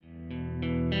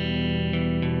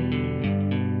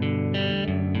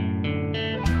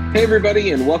Hey,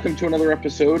 everybody, and welcome to another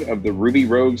episode of the Ruby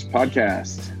Rogues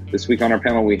podcast. This week on our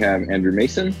panel, we have Andrew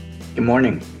Mason. Good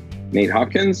morning. Nate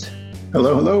Hopkins.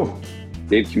 Hello, hello.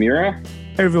 Dave Kimura.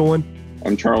 Hey, everyone.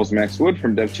 I'm Charles Max Wood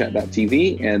from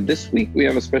DevChat.tv, and this week we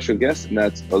have a special guest, and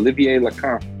that's Olivier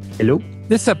Lacan. Hello.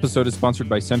 This episode is sponsored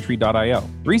by Sentry.io.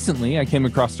 Recently, I came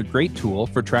across a great tool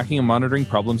for tracking and monitoring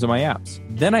problems in my apps.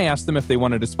 Then I asked them if they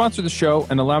wanted to sponsor the show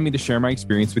and allow me to share my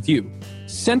experience with you.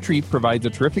 Sentry provides a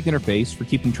terrific interface for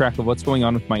keeping track of what's going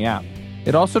on with my app.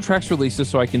 It also tracks releases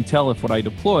so I can tell if what I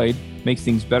deployed makes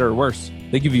things better or worse.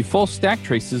 They give you full stack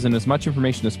traces and as much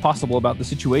information as possible about the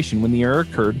situation when the error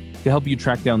occurred to help you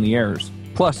track down the errors.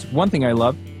 Plus, one thing I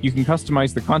love, you can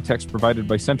customize the context provided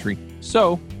by Sentry.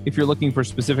 So, if you're looking for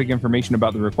specific information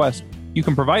about the request, you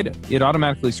can provide it. It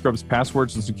automatically scrubs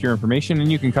passwords and secure information,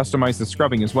 and you can customize the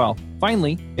scrubbing as well.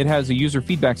 Finally, it has a user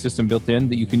feedback system built in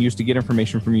that you can use to get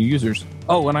information from your users.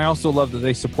 Oh, and I also love that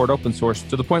they support open source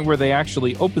to the point where they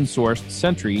actually open sourced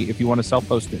Sentry if you want to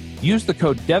self-host it. Use the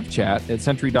code DevChat at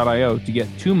Sentry.io to get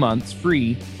 2 months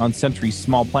free on Sentry's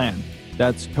small plan.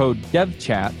 That's code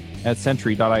DevChat at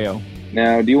Sentry.io.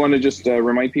 Now, do you want to just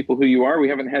remind people who you are? We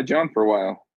haven't had you on for a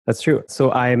while. That's true. So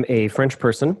I'm a French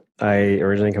person. I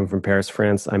originally come from Paris,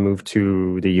 France. I moved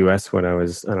to the US when I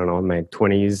was, in my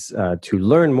 20s to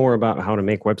learn more about how to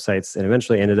make websites, and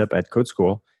eventually ended up at Code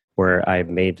School where I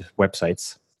made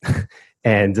websites.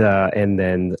 and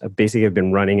then basically I've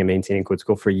been running and maintaining Code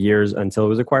School for years until it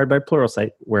was acquired by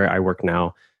Pluralsight, where I work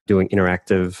now doing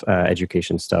interactive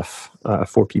education stuff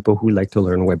for people who like to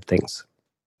learn web things.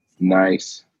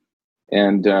 Nice.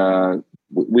 And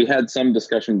we had some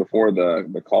discussion before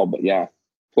the call, but yeah,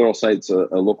 Pluralsight's a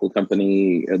local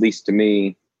company, at least to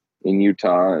me, in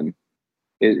Utah. And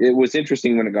it was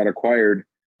interesting when it got acquired,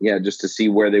 just to see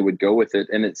where they would go with it.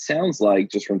 And it sounds like,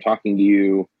 just from talking to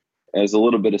you, as a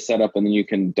little bit of setup, and then you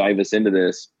can dive us into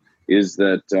this, is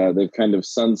that they've kind of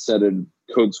sunsetted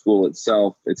Code School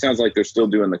itself. It sounds like they're still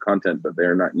doing the content, but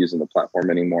they're not using the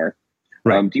platform anymore.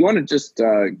 Right. Do you want to just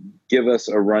give us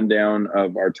a rundown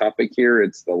of our topic here?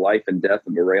 It's the life and death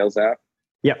of a Rails app.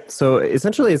 Yeah. So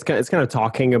essentially, it's kind of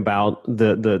talking about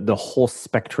the whole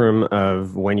spectrum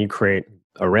of when you create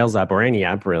a Rails app, or any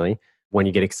app really. When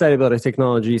you get excited about a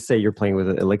technology, say you're playing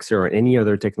with Elixir or any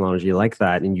other technology like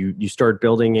that, and you start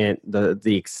building it,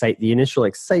 the initial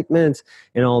excitement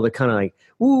and all the kind of like,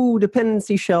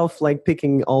 dependency shelf, like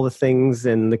picking all the things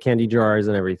and the candy jars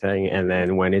and everything. And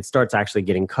then when it starts actually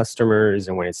getting customers,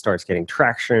 and when it starts getting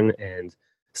traction and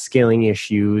scaling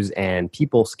issues and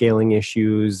people scaling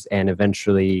issues, and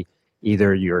eventually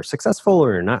either you're successful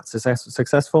or you're not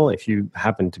successful. If you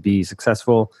happen to be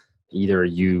successful, either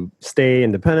you stay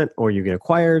independent or you get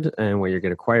acquired. And when you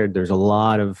get acquired, there's a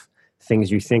lot of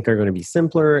things you think are going to be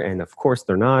simpler, and of course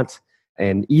they're not.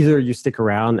 And either you stick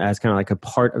around as kind of like a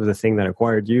part of the thing that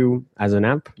acquired you as an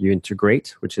app, you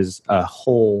integrate, which is a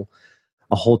whole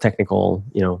technical,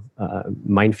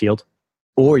 minefield,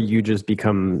 or you just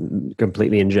become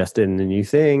completely ingested in a new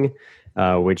thing,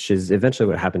 which is eventually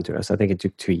what happened to us. I think it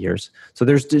took 2 years. So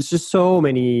there's just so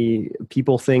many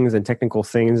people things and technical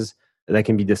things that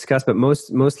can be discussed, but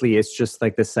mostly it's just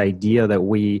like this idea that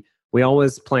we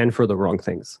always plan for the wrong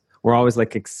things. We're always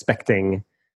like expecting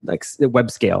like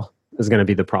web scale is going to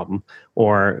be the problem,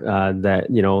 or that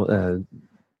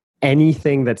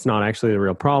anything that's not actually the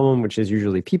real problem, which is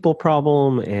usually people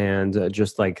problem, and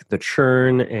just like the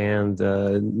churn and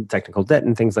the technical debt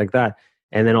and things like that,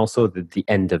 and then also the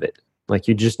end of it. Like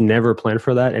you just never plan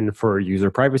for that. And for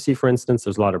user privacy, for instance,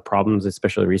 there's a lot of problems,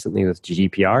 especially recently with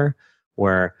GDPR,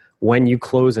 where when you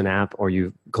close an app or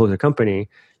you close a company,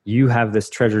 you have this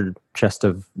treasured chest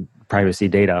of privacy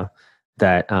data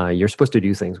that you're supposed to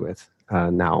do things with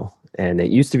now. And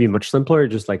it used to be much simpler,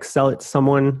 just like sell it to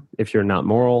someone if you're not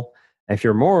moral. If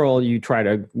you're moral, you try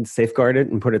to safeguard it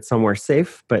and put it somewhere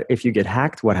safe. But if you get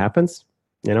hacked, what happens?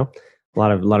 A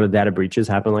lot of data breaches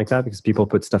happen like that because people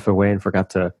put stuff away and forgot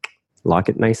to lock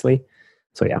it nicely.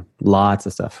 So yeah, lots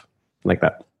of stuff like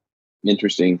that.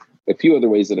 Interesting. A few other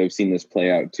ways that I've seen this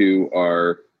play out too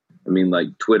are, like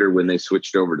Twitter, when they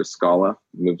switched over to Scala,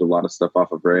 moved a lot of stuff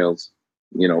off of Rails,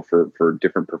 for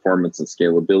different performance and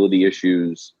scalability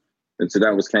issues. And so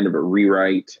that was kind of a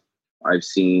rewrite. I've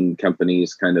seen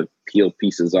companies kind of peel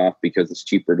pieces off because it's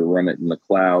cheaper to run it in the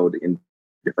cloud in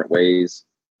different ways.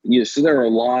 So there are a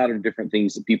lot of different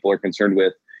things that people are concerned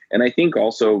with. And I think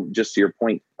also, just to your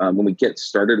point, when we get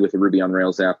started with a Ruby on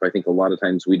Rails app, I think a lot of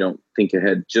times we don't think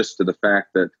ahead just to the fact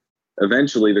that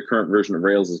eventually the current version of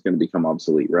Rails is going to become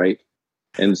obsolete, right?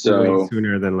 And so way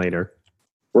sooner than later.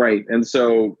 Right. And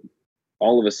so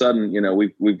all of a sudden,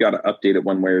 we've got to update it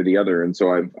one way or the other. And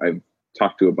so I've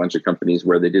talked to a bunch of companies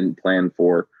where they didn't plan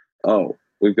for oh,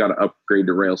 we've got to upgrade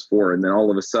to Rails 4. And then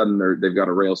all of a sudden they've got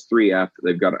a Rails 3 app that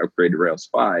they've got to upgrade to Rails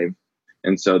 5.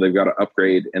 And so they've got to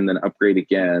upgrade and then upgrade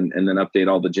again and then update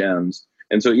all the gems.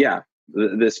 And so, yeah,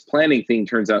 this planning thing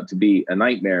turns out to be a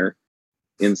nightmare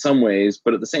in some ways.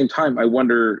 But at the same time, I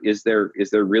wonder, is there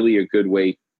really a good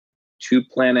way to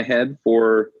plan ahead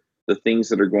for the things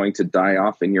that are going to die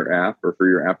off in your app or for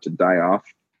your app to die off?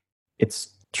 It's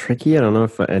tricky. I don't know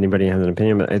if anybody has an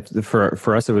opinion, but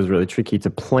for us, it was really tricky to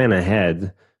plan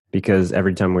ahead because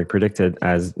every time we predicted,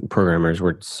 as programmers,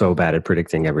 we're so bad at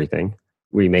predicting everything.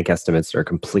 We make estimates that are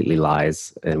completely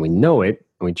lies, and we know it,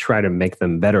 and we try to make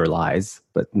them better lies,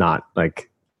 but not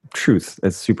like truth.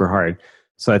 It's super hard.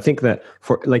 So I think that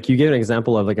for like you gave an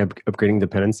example of like upgrading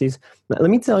dependencies. Let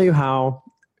me tell you how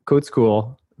Code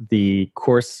School, the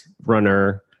course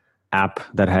runner app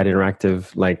that had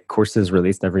interactive like courses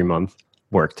released every month,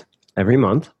 worked. Every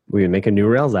month, we would make a new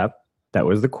Rails app. That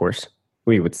was the course.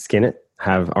 We would skin it,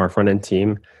 have our front-end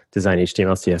team design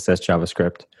HTML, CSS,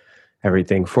 JavaScript,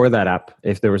 everything for that app.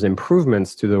 If there was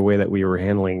improvements to the way that we were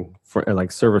handling for,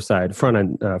 like server-side,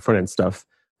 front-end stuff,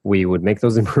 we would make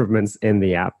those improvements in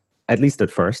the app, at least at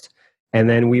first. And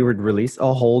then we would release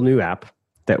a whole new app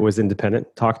that was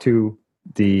independent, talk to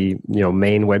the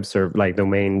main web server, like the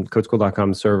main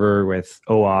codeschool.com server with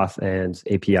OAuth and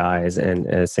APIs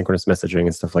and synchronous messaging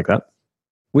and stuff like that.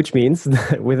 Which means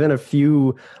that within a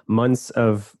few months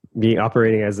of being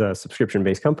operating as a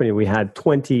subscription-based company, we had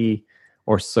 20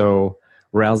 or so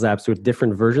Rails apps with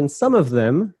different versions. Some of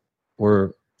them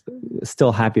were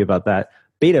still happy about that,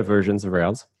 beta versions of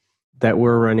Rails that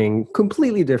were running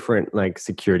completely different, like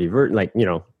security,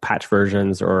 patch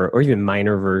versions or even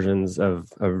minor versions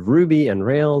of Ruby and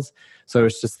Rails. So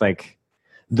it's just like,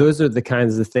 those are the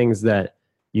kinds of things that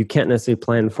you can't necessarily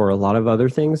plan for a lot of other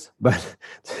things, but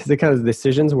the kind of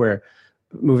decisions where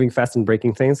moving fast and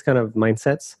breaking things kind of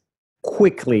mindsets,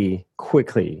 quickly,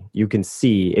 you can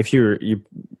see, if you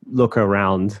look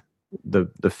around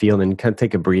the field and kind of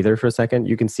take a breather for a second,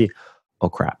 you can see, oh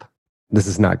crap, this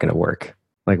is not going to work.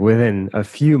 Like within a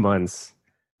few months,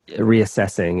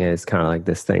 reassessing is kind of like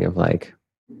this thing of like,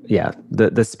 yeah,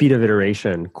 the speed of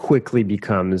iteration quickly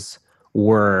becomes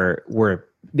where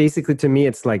basically, to me,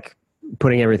 it's like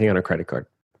putting everything on a credit card.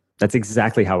 That's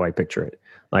exactly how I picture it.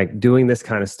 Like doing this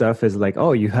kind of stuff is like,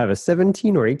 oh, you have a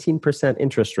 17 or 18%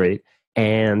 interest rate,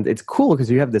 and it's cool because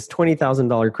you have this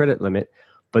 $20,000 credit limit,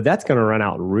 but that's going to run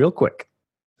out real quick.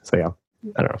 So yeah,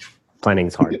 I don't know. Planning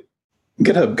is hard.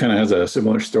 GitHub kind of has a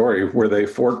similar story where they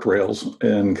forked Rails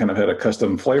and kind of had a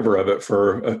custom flavor of it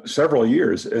for several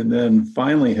years, and then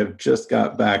finally have just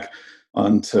got back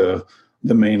onto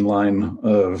the main line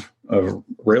of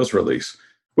Rails release,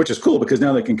 which is cool because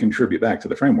now they can contribute back to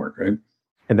the framework, right?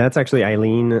 And that's actually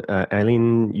Eileen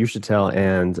Uchitel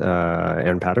and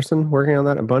Aaron Patterson working on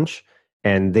that a bunch.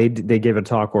 And they gave a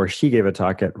talk, or she gave a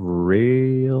talk at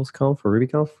RailsConf or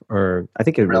RubyConf, or I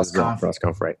think it was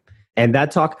RailsConf, right? And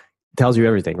that talk tells you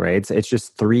everything, right? It's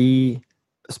just 3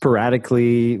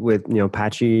 sporadically with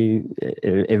patchy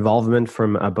involvement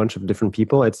from a bunch of different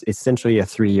people. It's essentially a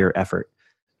 3-year effort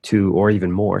to, or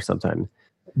even more sometimes,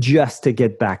 just to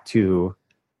get back to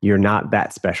you're not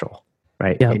that special,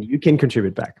 right? Yeah. And you can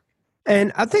contribute back.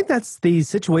 And I think that's the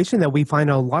situation that we find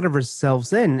a lot of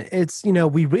ourselves in. It's,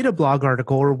 we read a blog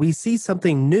article or we see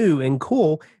something new and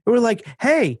cool, and we're like,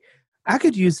 hey, I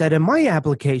could use that in my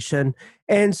application.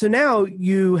 And so now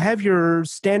you have your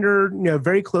standard,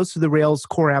 very close to the Rails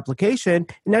core application,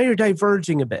 and now you're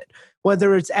diverging a bit,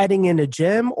 whether it's adding in a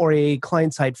gem or a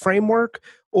client-side framework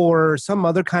or some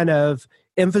other kind of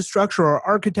infrastructure or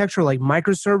architecture like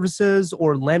microservices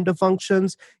or Lambda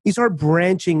functions. You start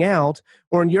branching out,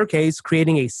 or in your case,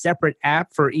 creating a separate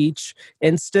app for each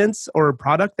instance or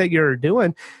product that you're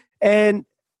doing. And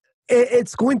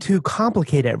it's going to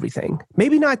complicate everything.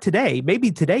 Maybe not today.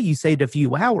 Maybe today you saved a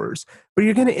few hours, but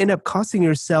you're going to end up costing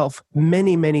yourself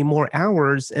many, many more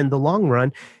hours in the long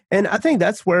run. And I think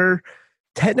that's where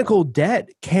technical debt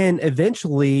can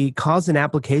eventually cause an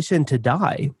application to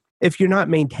die. If you're not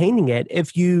maintaining it,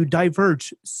 if you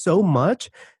diverge so much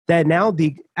that now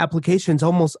the application's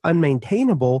almost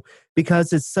unmaintainable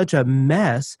because it's such a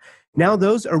mess. Now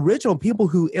those original people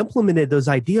who implemented those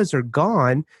ideas are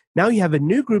gone. Now you have a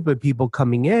new group of people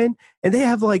coming in, and they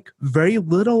have like very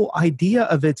little idea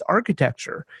of its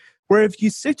architecture. Where if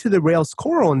you stick to the Rails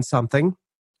core on something,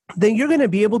 then you're going to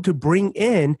be able to bring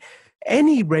in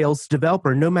any Rails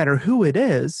developer, no matter who it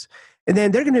is. And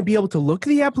then they're going to be able to look at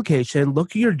the application,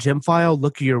 look at your gem file,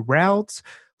 look at your routes,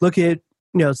 look at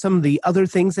some of the other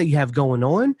things that you have going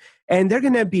on, and they're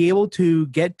going to be able to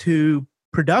get to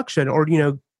production or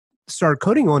start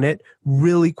coding on it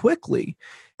really quickly.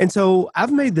 And so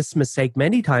I've made this mistake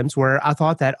many times where I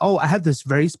thought that, oh, I have this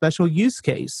very special use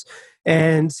case.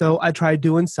 And so I tried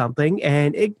doing something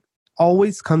and it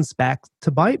always comes back to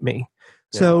bite me.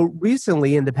 Yeah. So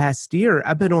recently in the past year,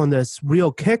 I've been on this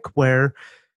real kick where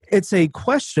it's a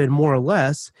question, more or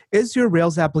less, is your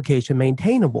Rails application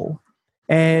maintainable?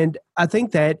 And I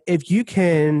think that if you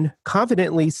can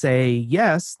confidently say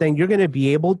yes, then you're going to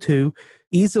be able to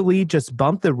easily just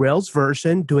bump the Rails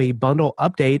version, do a bundle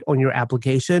update on your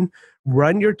application,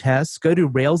 run your tests, go to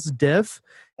Rails diff,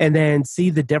 and then see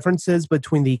the differences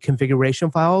between the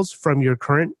configuration files from your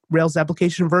current Rails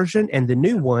application version and the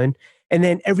new one, and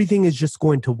then everything is just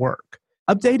going to work.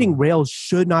 Updating Rails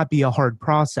should not be a hard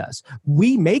process.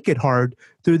 We make it hard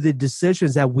through the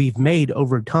decisions that we've made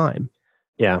over time.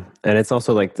 Yeah, and it's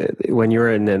also like when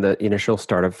you're in the initial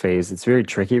startup phase, it's very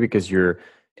tricky because you're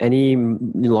any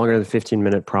longer than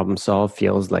 15-minute problem solve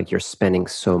feels like you're spending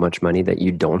so much money that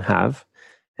you don't have.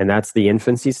 And that's the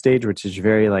infancy stage, which is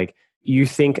very like, you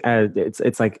think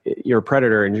it's like you're a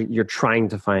predator and you're trying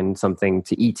to find something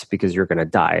to eat because you're going to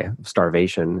die of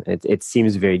starvation. It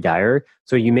seems very dire.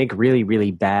 So you make really,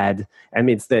 really bad. I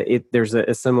mean, there's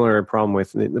a similar problem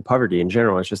with the poverty in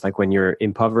general. It's just like when you're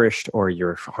impoverished or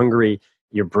you're hungry,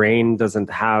 your brain doesn't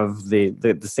have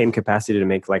the same capacity to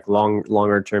make like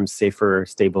longer term, safer,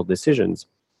 stable decisions.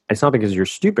 It's not because you're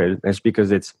stupid. It's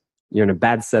because you're in a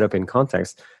bad setup in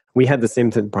context. We had the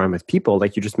same problem with people,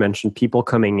 like you just mentioned, people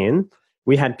coming in.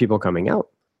 We had people coming out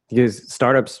because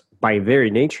startups, by very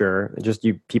nature,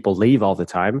 people leave all the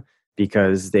time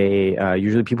because they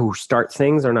usually people who start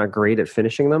things are not great at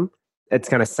finishing them. It's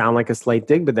kind of sound like a slight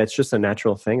dig, but that's just a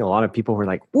natural thing. A lot of people were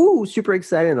like, "Woo, super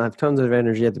excited!" and have tons of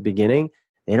energy at the beginning.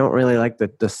 They don't really like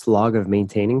the slog of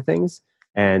maintaining things.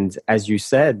 And as you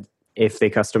said, if they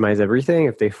customize everything,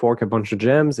 if they fork a bunch of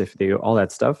gems, if they do all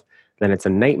that stuff, then it's a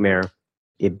nightmare.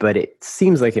 But it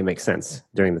seems like it makes sense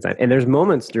during the time. And there's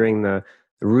moments during the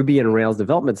Ruby and Rails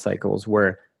development cycles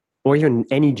where, or even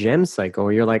any gem cycle,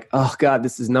 where you're like, oh God,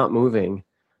 this is not moving.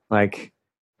 Like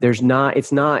they're not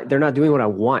doing what I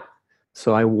want.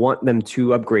 So I want them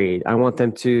to upgrade. I want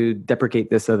them to deprecate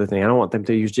this other thing. I don't want them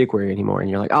to use jQuery anymore. And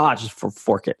you're like, just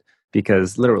fork it,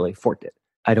 because literally forked it.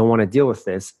 I don't want to deal with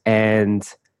this. And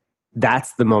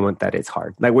that's the moment that it's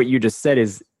hard. Like what you just said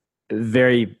is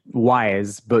very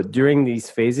wise, but during these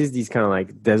phases, these kind of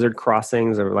like desert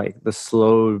crossings or like the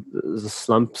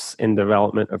slumps in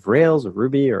development of Rails or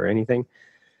Ruby or anything,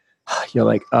 you're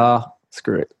like,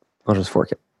 screw it. I'll just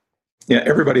fork it. Yeah,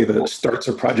 everybody that starts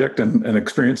a project and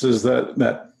experiences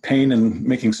that pain in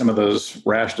making some of those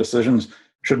rash decisions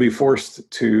should be forced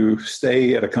to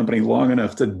stay at a company long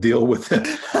enough to deal with it.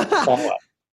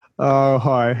 Oh,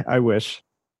 hi. I wish.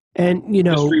 And,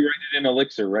 just rewrite it in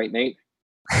Elixir, right, Nate?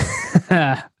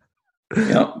 Yep.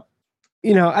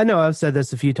 I know I've said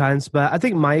this a few times, but I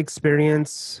think my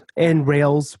experience in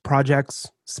Rails projects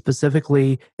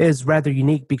specifically is rather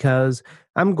unique because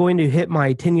I'm going to hit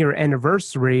my 10-year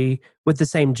anniversary with the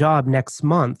same job next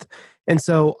month. And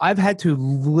so I've had to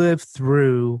live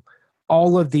through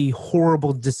all of the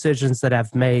horrible decisions that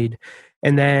I've made.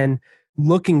 And then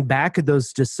looking back at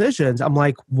those decisions, I'm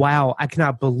like, wow, I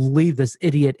cannot believe this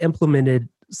idiot implemented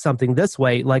something this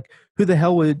way. Like, who the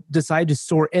hell would decide to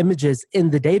store images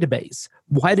in the database?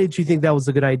 Why did you think that was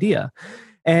a good idea?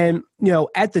 And,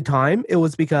 at the time, it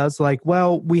was because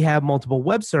we have multiple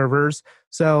web servers,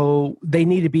 so they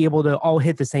need to be able to all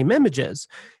hit the same images.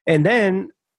 And then,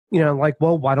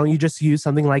 why don't you just use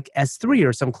something like S3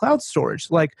 or some cloud storage?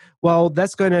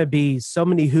 That's going to be so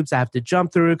many hoops I have to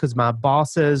jump through because my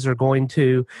bosses are going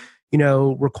to,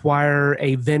 require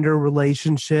a vendor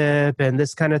relationship and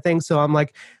this kind of thing. So I'm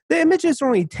like, the images are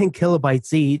only 10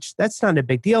 kilobytes each. That's not a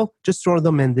big deal. Just store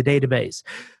them in the database.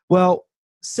 Well,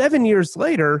 7 years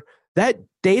later, that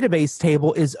database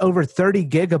table is over 30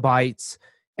 gigabytes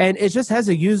and it just has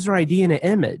a user ID and an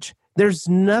image. There's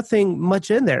nothing much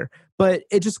in there, but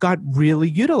it just got really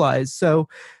utilized. So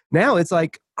now it's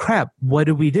like, crap, what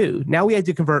do we do? Now we had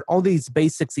to convert all these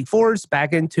base 64s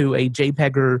back into a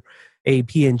JPEG or a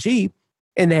PNG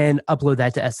and then upload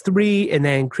that to S3 and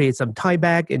then create some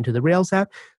tieback into the Rails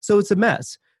app. So it's a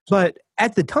mess. But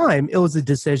at the time, it was a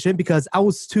decision because I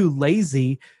was too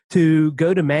lazy to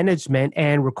go to management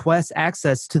and request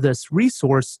access to this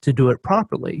resource to do it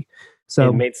properly. So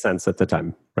it made sense at the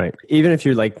time, right? Even if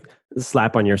you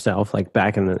slap on yourself,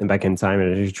 back in time,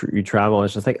 and you travel,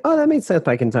 it's just like, oh, that made sense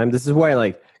back in time. This is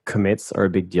why commits are a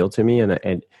big deal to me,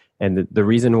 and the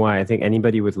reason why I think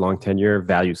anybody with long tenure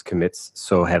values commits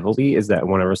so heavily is that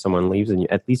whenever someone leaves, and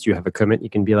at least you have a commit, you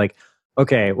can be like,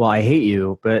 okay, well, I hate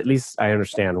you, but at least I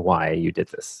understand why you did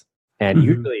this. And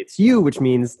usually it's you, which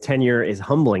means tenure is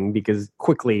humbling because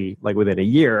quickly, like within a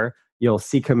year, you'll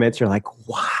see commits. You're like,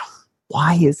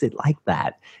 why is it like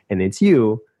that? And it's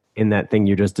you in that thing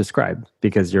you just described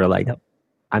because you're like,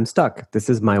 I'm stuck. This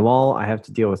is my wall. I have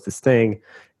to deal with this thing.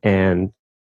 And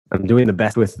I'm doing the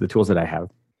best with the tools that I have.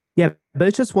 Yeah, but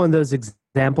it's just one of those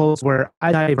examples where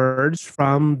I diverged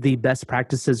from the best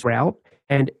practices route.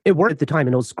 And it worked at the time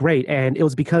and it was great. And it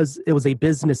was because it was a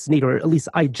business need, or at least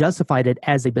I justified it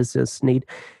as a business need.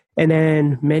 And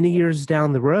then many years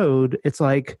down the road, it's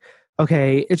like,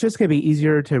 okay, it's just going to be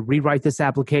easier to rewrite this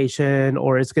application,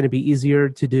 or it's going to be easier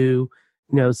to do,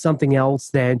 something else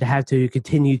than to have to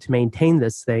continue to maintain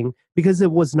this thing because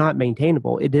it was not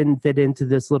maintainable. It didn't fit into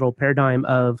this little paradigm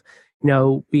of,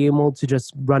 being able to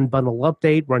just run bundle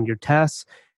update, run your tests,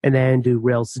 and then do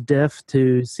Rails diff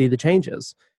to see the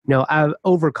changes. I've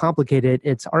overcomplicated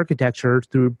its architecture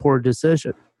through poor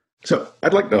decision. So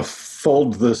I'd like to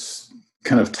fold this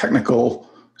kind of technical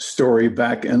story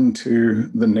back into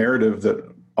the narrative that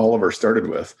Oliver started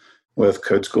with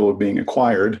Code School being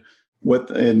acquired.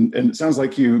 And it sounds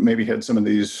like you maybe had some of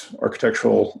this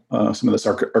architectural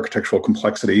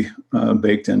complexity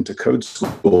baked into Code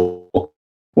School.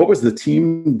 What was the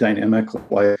team dynamic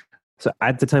like? So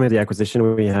at the time of the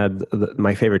acquisition, we had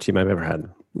my favorite team I've ever had.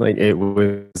 Like, it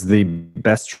was the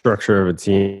best structure of a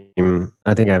team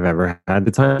I think I've ever had. At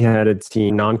the time, we had a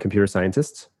team non-computer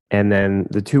scientists. And then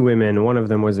the two women, one of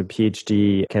them was a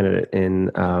PhD candidate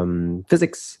in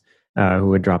physics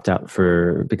who had dropped out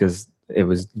because it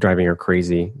was driving her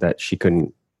crazy that she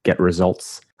couldn't get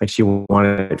results. Like, she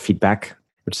wanted feedback,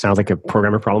 which sounds like a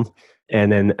programmer problem.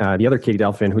 And then the other, Katie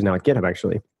Delphin, who's now at GitHub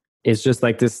actually, is just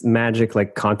like this magic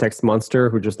like context monster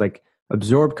who just like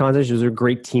absorbed context. She was a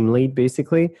great team lead,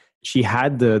 basically. She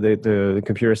had the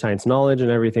computer science knowledge and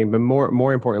everything, but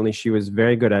more importantly, she was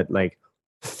very good at like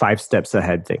 5 steps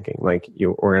ahead thinking. Like,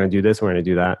 we're going to do this, we're going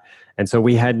to do that. And so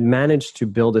we had managed to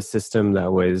build a system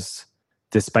that was,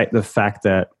 despite the fact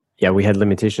that, we had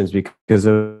limitations because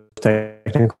of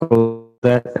technical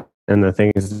debt and the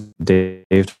things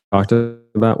Dave talked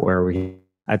about, where we,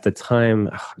 at the time,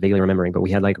 vaguely remembering, but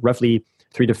we had like roughly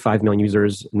 3 to 5 million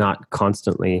users, not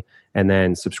constantly, and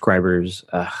then subscribers.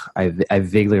 I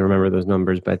vaguely remember those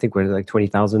numbers, but I think we're like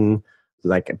 20,000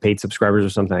 like paid subscribers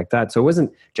or something like that. So it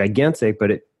wasn't gigantic,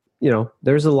 but it,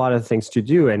 there's a lot of things to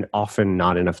do and often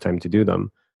not enough time to do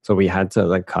them. So we had to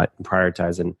like cut and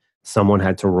prioritize, and someone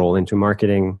had to roll into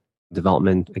marketing,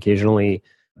 development occasionally.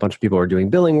 A bunch of people were doing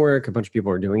billing work, a bunch of people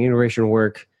were doing integration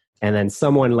work. And then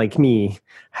someone like me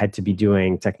had to be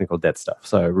doing technical debt stuff.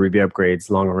 So Ruby upgrades,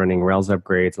 longer running Rails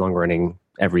upgrades, longer running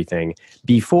everything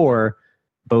before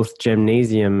both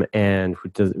Gymnasium and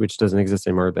which doesn't exist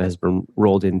anymore, but has been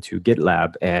rolled into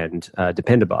GitLab, and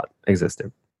Dependabot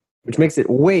existed, which makes it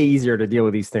way easier to deal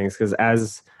with these things. Because I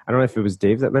don't know if it was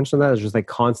Dave that mentioned that, it's just like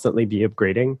constantly be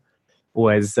upgrading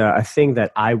was a thing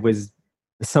that I was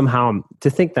somehow, to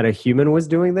think that a human was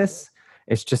doing this,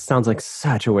 it just sounds like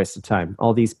such a waste of time.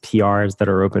 All these PRs that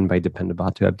are opened by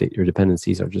Dependabot to update your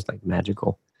dependencies are just like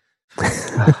magical.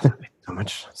 So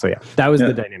much. So that was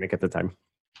the dynamic at the time.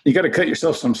 You got to cut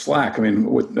yourself some slack. I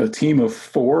mean, with a team of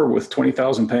 4 with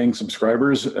 20,000 paying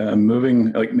subscribers,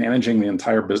 managing the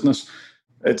entire business,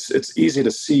 it's easy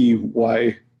to see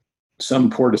why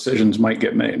some poor decisions might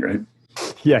get made, right?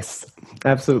 Yes,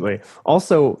 absolutely.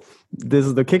 Also, this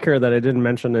is the kicker that I didn't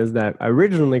mention, is that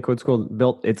originally Code School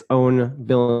built its own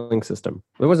billing system.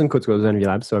 It wasn't Code School, it was Envy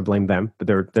Labs, so I blame them, but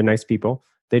they're nice people.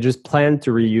 They just planned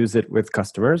to reuse it with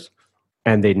customers,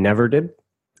 and they never did,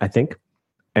 I think.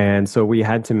 And so we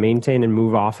had to maintain and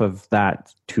move off of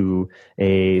that to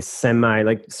a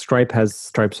Stripe has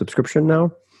Stripe subscription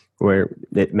now, where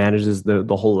it manages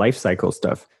the whole life cycle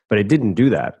stuff, but it didn't do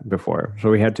that before. So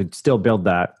we had to still build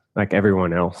that like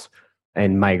everyone else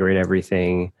and migrate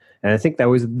everything. And I think that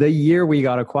was the year we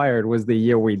got acquired, was the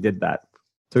year we did that.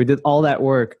 So we did all that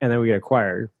work and then we got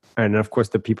acquired. And of course,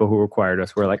 the people who acquired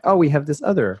us were like, oh, we have this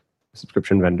other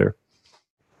subscription vendor.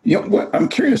 I'm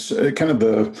curious, kind of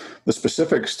the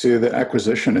specifics to the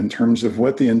acquisition in terms of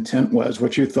what the intent was,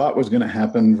 what you thought was going to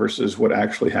happen versus what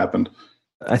actually happened.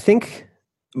 I think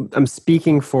I'm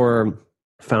speaking for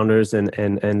founders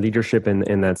and leadership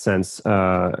in that sense.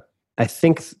 I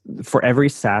think for every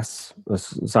SaaS,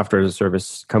 software as a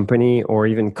service company, or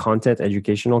even content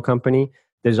educational company,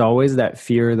 there's always that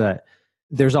fear that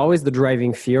there's always the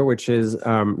driving fear, which is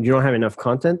you don't have enough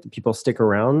content. People stick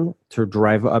around to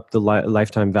drive up the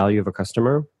lifetime value of a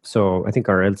customer. So I think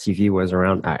our LTV was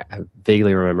around, I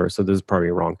vaguely remember, so this is probably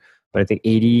wrong, but I think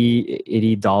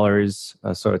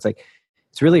 $80. So it's like,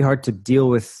 it's really hard to deal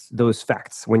with those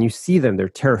facts. When you see them, they're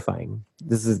terrifying.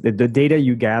 This is the data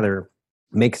you gather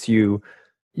makes you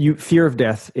fear of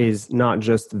death is not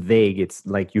just vague. It's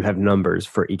like you have numbers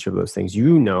for each of those things.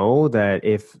 You know that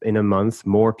if in a month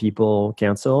more people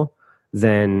cancel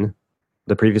than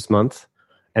the previous month,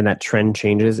 and that trend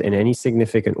changes in any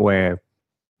significant way,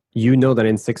 you know that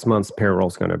in 6 months payroll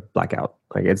is going to black out.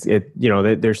 Like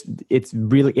it's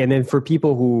really, and then for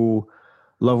people who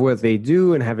love what they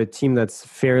do and have a team that's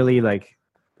fairly like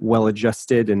well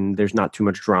adjusted and there's not too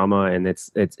much drama and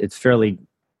it's fairly,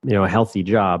 a healthy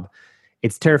job.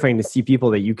 It's terrifying to see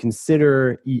people that you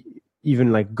consider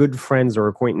even like good friends or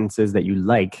acquaintances that you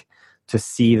like, to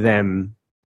see them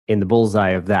in the bullseye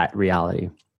of that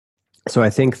reality. So I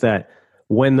think that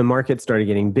when the market started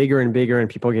getting bigger and bigger and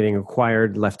people getting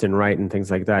acquired left and right and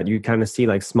things like that, you kind of see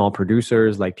like small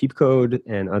producers like Peepcode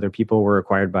and other people were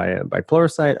acquired by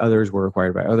Pluralsight. Others were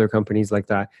acquired by other companies like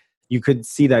that. You could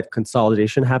see that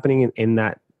consolidation happening in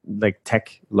that like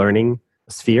tech learning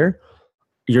sphere.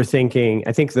 I think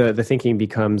the thinking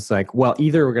becomes like, well,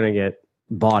 either we're going to get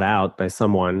bought out by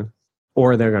someone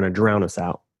or they're going to drown us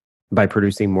out by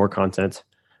producing more content,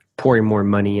 pouring more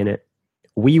money in it.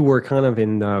 We were kind of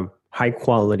in the high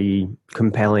quality,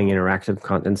 compelling, interactive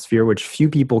content sphere, which few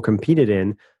people competed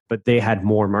in, but they had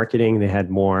more marketing, they had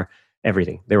more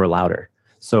everything. They were louder.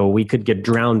 So we could get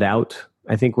drowned out,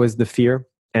 I think was the fear.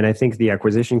 And I think the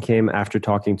acquisition came after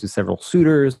talking to several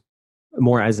suitors,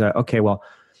 more as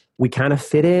we kind of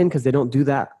fit in because they don't do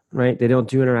that, right? They don't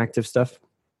do interactive stuff.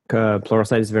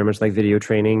 Pluralsight is very much like video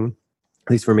training,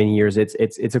 at least for many years.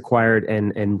 It's acquired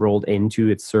and rolled into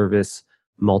its service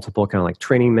multiple kind of like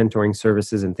training, mentoring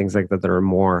services and things like that are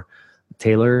more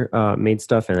tailor made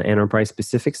stuff and enterprise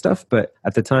specific stuff. But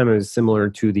at the time, it was similar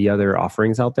to the other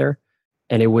offerings out there.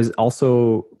 And it was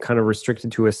also kind of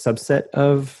restricted to a subset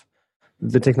of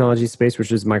the technology space,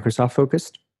 which is Microsoft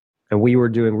focused. And we were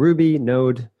doing Ruby,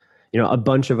 Node, a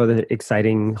bunch of other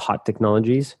exciting hot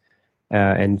technologies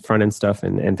and front end stuff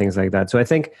and things like that. So I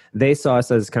think they saw us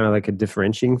as kind of like a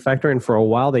differentiating factor. And for a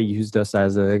while, they used us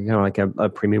as a kind of like a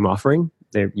premium offering.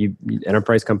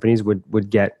 Enterprise companies would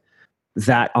get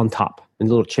that on top, a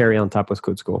little cherry on top with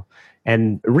Code School.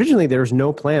 And originally there's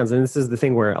no plans. And this is the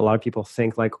thing where a lot of people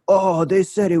think like, oh, they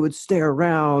said it would stay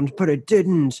around, but it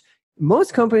didn't.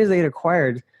 Most companies they get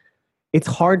acquired, it's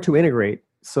hard to integrate.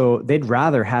 So they'd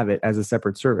rather have it as a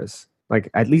separate service. Like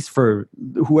at least for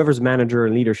whoever's manager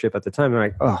and leadership at the time, they're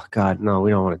like, oh God, no, we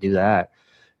don't want to do that.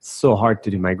 It's so hard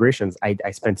to do migrations. I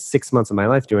spent 6 months of my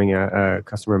life doing a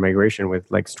customer migration with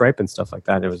like Stripe and stuff like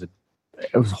that. It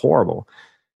was horrible.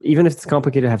 Even if it's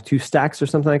complicated to have 2 stacks or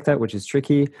something like that, which is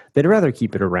tricky, they'd rather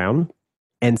keep it around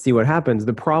and see what happens.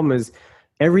 The problem is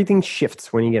everything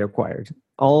shifts when you get acquired.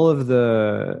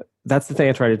 That's the thing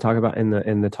I try to talk about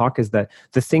in the talk is that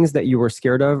the things that you were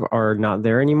scared of are not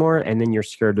there anymore, and then you're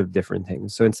scared of different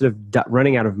things. So instead of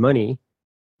running out of money,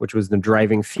 which was the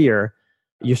driving fear,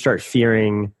 you start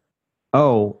fearing,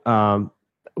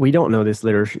 we don't know this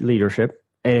leadership.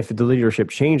 And if the leadership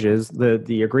changes,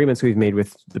 the agreements we've made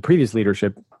with the previous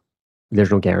leadership, there's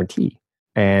no guarantee.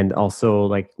 And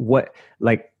also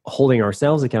holding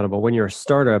ourselves accountable. When you're a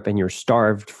startup and you're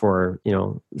starved for,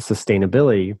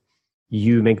 sustainability,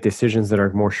 you make decisions that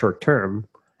are more short term.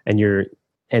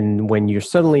 And when you're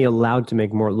suddenly allowed to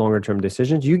make more longer term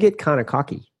decisions, you get kind of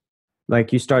cocky.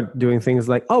 Like you start doing things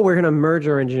like, we're going to merge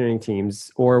our engineering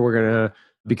teams, or we're going to,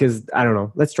 because I don't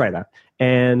know, let's try that.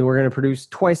 And we're going to produce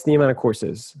twice the amount of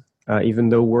courses, even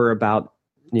though we're about,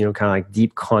 kind of like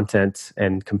deep content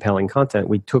and compelling content.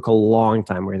 We took a long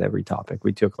time with every topic.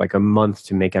 We took like a month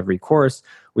to make every course.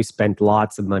 We spent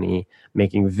lots of money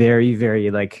making very, very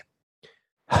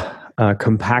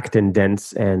compact and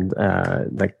dense and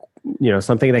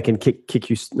something that can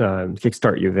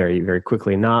kickstart you very, very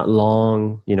quickly, not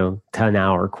long,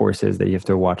 10-hour courses that you have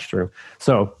to watch through.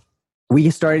 So we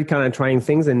started kind of trying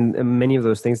things and many of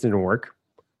those things didn't work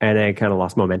and I kind of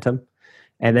lost momentum.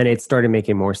 And then it started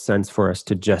making more sense for us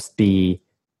to just be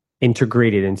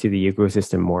integrated into the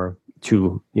ecosystem more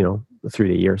through the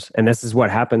years. And this is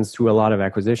what happens to a lot of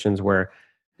acquisitions where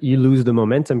you lose the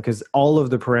momentum because all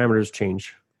of the parameters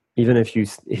change. Even if you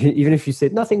say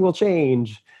nothing will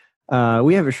change,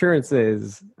 we have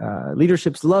assurances.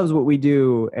 Leadership loves what we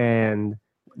do, and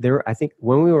I think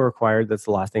when we were acquired, that's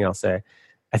the last thing I'll say.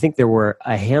 I think there were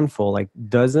a handful, like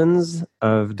dozens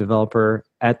of developer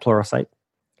at Pluralsight,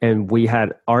 and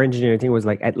our engineering team was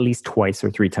like at least twice or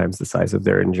 3 times the size of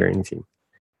their engineering team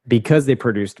because they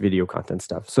produced video content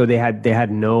stuff. So they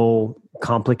had no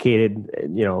complicated,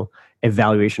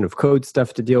 evaluation of code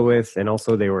stuff to deal with, and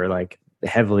also they were like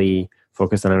heavily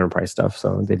focused on enterprise stuff.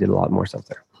 So they did a lot more stuff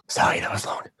there. Sorry, that was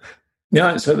long.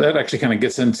 Yeah, so that actually kind of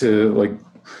gets into like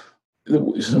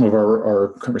some of our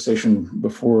conversation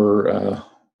before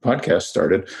podcast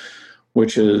started,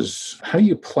 which is how do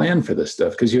you plan for this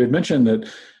stuff? Because you had mentioned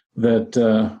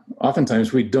that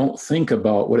oftentimes we don't think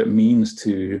about what it means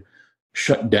to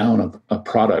shut down a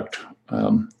product,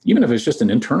 even if it's just an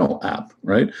internal app,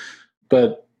 right?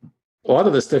 But a lot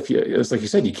of this stuff, it's like you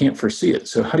said, you can't foresee it.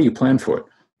 So how do you plan for it?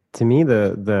 To me,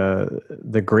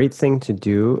 the great thing to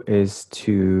do is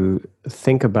to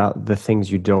think about the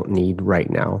things you don't need right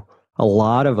now. A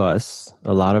lot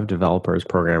of developers,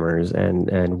 programmers,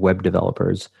 and web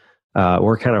developers,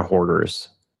 we're kind of hoarders.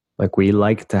 Like we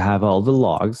like to have all the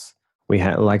logs. We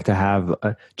like to have,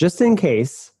 just in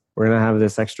case we're going to have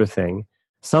this extra thing.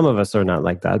 Some of us are not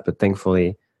like that, but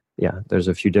thankfully, yeah, there's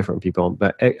a few different people.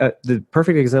 But the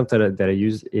perfect example that I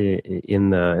used in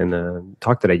the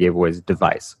talk that I gave was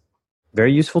Devise.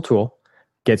 Very useful tool.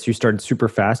 Gets you started super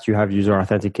fast. You have user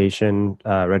authentication,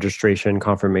 registration,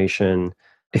 confirmation.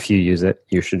 If you use it,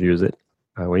 you should use it.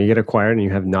 When you get acquired and you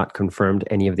have not confirmed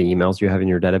any of the emails you have in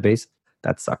your database,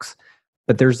 that sucks.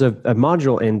 But there's a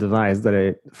module in Devise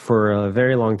that for a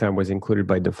very long time was included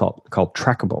by default called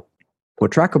Trackable.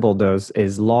 What Trackable does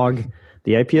is log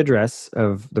the IP address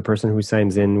of the person who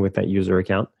signs in with that user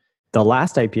account, the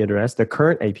last IP address, the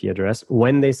current IP address,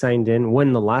 when they signed in,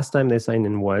 when the last time they signed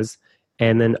in was,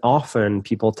 and then often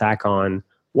people tack on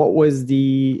what was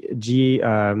the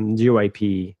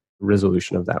GeoIP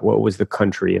resolution of that? What was the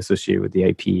country associated with the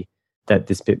IP that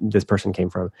this person came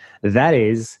from? That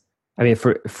is, I mean,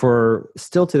 for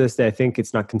still to this day, I think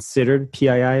it's not considered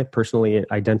PII, personally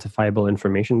identifiable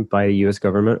information, by the U.S.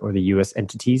 government or the U.S.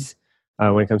 entities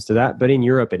when it comes to that. But in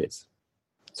Europe, it is.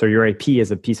 So your IP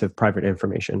is a piece of private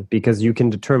information because you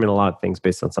can determine a lot of things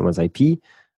based on someone's IP,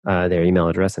 their email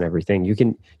address, and everything. You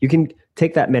can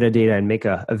take that metadata and make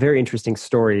a very interesting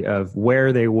story of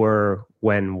where they were,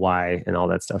 when, why, and all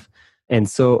that stuff. And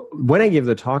so when I gave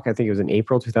the talk, I think it was in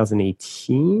April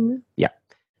 2018. Yeah.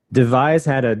 Devise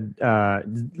had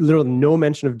literally no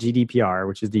mention of GDPR,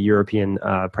 which is the European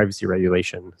privacy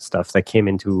regulation stuff that came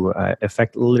into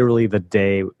effect literally the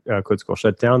day Code School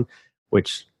shut down,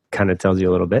 which kind of tells you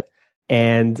a little bit.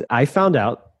 And I found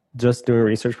out just doing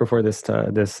research before this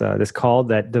call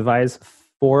that Devise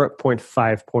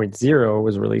 4.5.0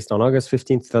 was released on August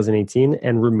 15th, 2018,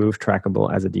 and removed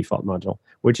Trackable as a default module,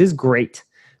 which is great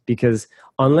because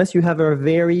unless you have a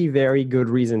very, very good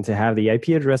reason to have the IP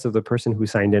address of the person who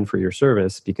signed in for your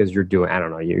service because you're doing, I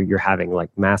don't know, you're having like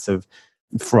massive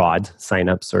fraud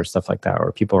signups or stuff like that,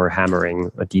 or people are hammering,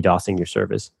 DDoSing your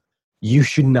service, you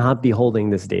should not be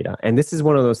holding this data. And this is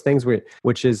one of those things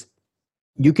which is,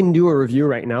 you can do a review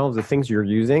right now of the things you're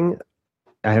using.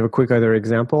 I have a quick other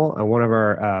example. One of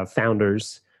our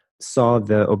founders saw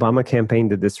the Obama campaign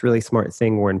did this really smart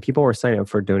thing when people were signing up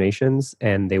for donations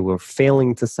and they were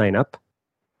failing to sign up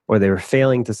or they were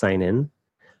failing to sign in.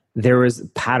 There was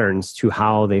patterns to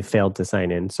how they failed to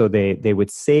sign in. So they would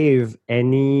save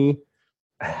any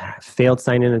failed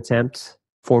sign-in attempt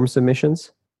form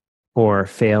submissions or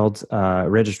failed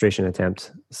registration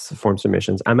attempt form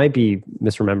submissions. I might be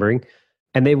misremembering.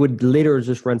 And they would later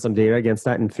just run some data against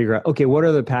that and figure out, okay, what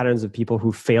are the patterns of people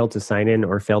who failed to sign in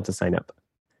or failed to sign up?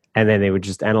 And then they would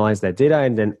just analyze that data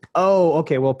and then, oh,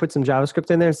 okay, well, put some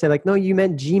JavaScript in there and say like, no, you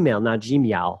meant Gmail, not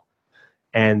Gmail.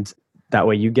 And that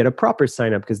way you get a proper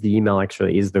sign up because the email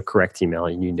actually is the correct email.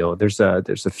 And you know, there's a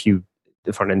few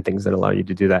front end things that allow you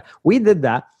to do that. We did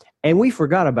that and we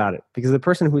forgot about it because the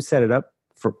person who set it up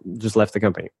just left the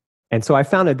company. And so I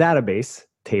found a database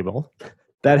table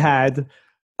that had,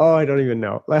 I don't even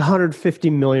know, like 150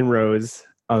 million rows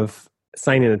of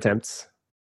sign-in attempts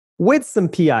with some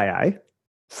PII,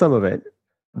 some of it,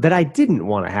 that I didn't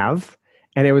want to have.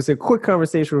 And it was a quick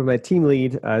conversation with my team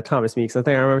lead, Thomas Meeks. I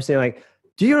think I remember saying like,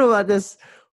 do you know about this?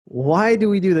 Why do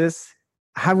we do this?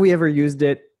 Have we ever used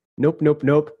it? Nope.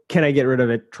 Can I get rid of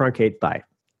it? Truncate, bye.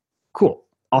 Cool.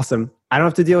 Awesome. I don't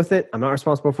have to deal with it. I'm not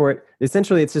responsible for it.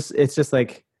 Essentially, it's just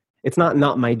like, it's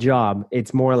not my job.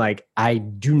 It's more like I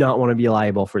do not want to be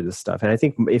liable for this stuff. And I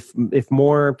think if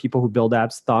more people who build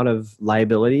apps thought of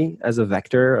liability as a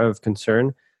vector of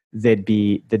concern, they'd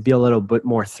be a little bit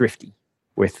more thrifty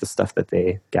with the stuff that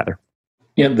they gather.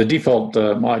 Yeah, the default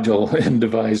module in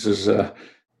Devise is,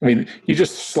 you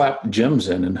just slap gems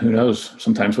in and who knows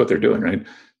sometimes what they're doing, right?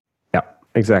 Yeah,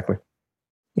 exactly.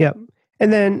 Yeah.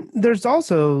 And then there's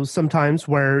also some times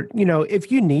where,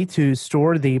 if you need to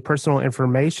store the personal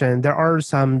information, there are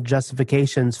some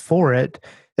justifications for it,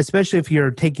 especially if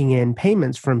you're taking in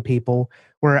payments from people,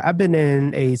 where I've been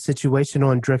in a situation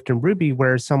on Drift and Ruby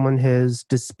where someone has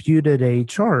disputed a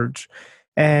charge.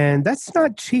 And that's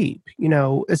not cheap,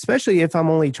 especially if I'm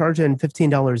only charging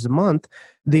 $15 a month.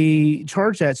 The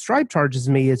charge that Stripe charges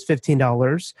me is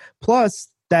 $15 plus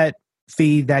that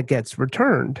fee that gets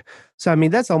returned. So, I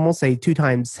mean, that's almost a 2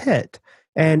 times hit.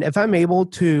 And if I'm able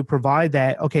to provide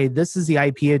that, okay, this is the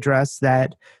IP address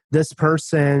that this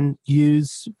person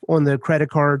used on the credit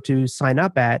card to sign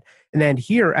up at, and then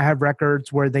here I have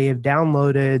records where they have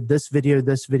downloaded this video, and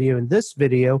this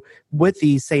video with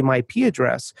the same IP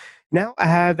address. Now I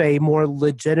have a more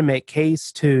legitimate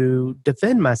case to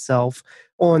defend myself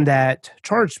on that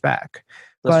chargeback.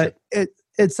 But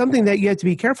it's something that you have to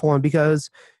be careful on because,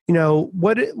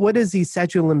 what is the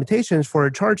statute of limitations for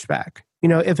a chargeback?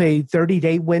 If a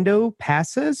 30-day window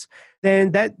passes,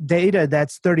 then that data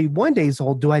that's 31 days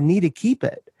old, do I need to keep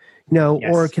it? Yes.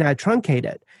 Or can I truncate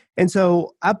it? And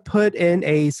so I put in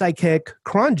a Sidekick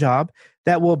cron job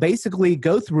that will basically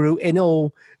go through and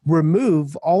it'll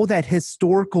remove all that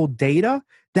historical data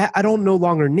that I don't no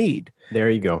longer need. There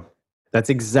you go. That's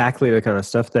exactly the kind of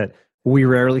stuff that we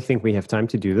rarely think we have time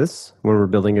to do this when we're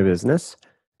building a business.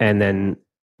 And then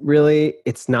really,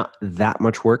 it's not that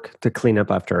much work to clean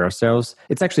up after ourselves.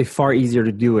 It's actually far easier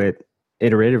to do it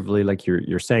iteratively, like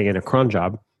you're saying, in a cron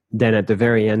job, than at the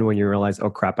very end when you realize, oh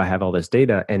crap, I have all this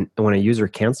data. And when a user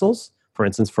cancels, for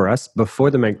instance, for us, before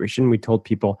the migration, we told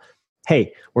people,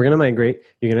 hey, we're going to migrate.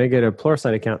 You're going to get a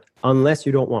Pluralsight account unless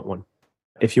you don't want one.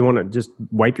 If you want to just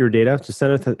wipe your data, just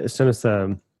send us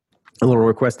a little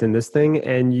request in this thing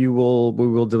and we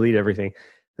will delete everything.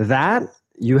 That,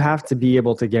 you have to be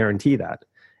able to guarantee that.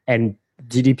 And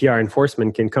GDPR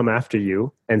enforcement can come after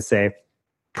you and say,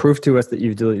 prove to us that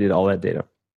you've deleted all that data.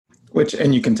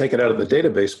 And you can take it out of the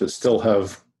database, but still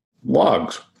have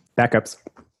logs. Backups,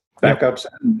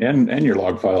 and your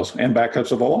log files and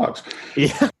backups of the logs.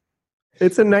 Yeah.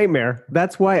 It's a nightmare.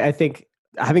 That's why I think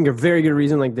having a very good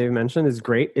reason, like Dave mentioned, is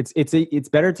great. It's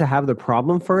better to have the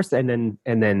problem first and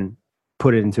then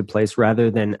put it into place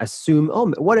rather than assume,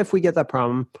 oh, what if we get that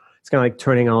problem? It's kind of like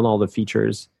turning on all the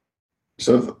features.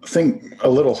 So think a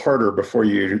little harder before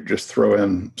you just throw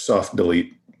in soft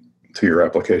delete to your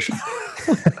application.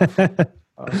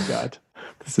 Oh God,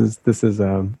 this is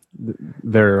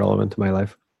very relevant to my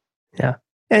life. Yeah.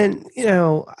 And,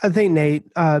 I think,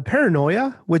 Nate,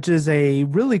 Paranoia, which is a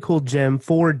really cool gem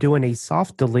for doing a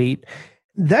soft delete,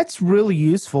 that's really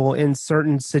useful in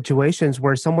certain situations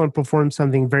where someone performs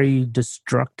something very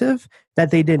destructive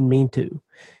that they didn't mean to.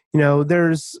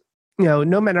 There's,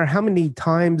 no matter how many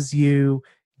times you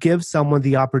give someone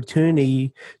the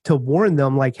opportunity to warn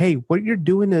them, like, hey, what you're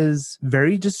doing is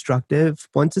very destructive.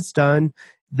 Once it's done,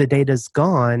 the data's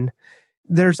gone.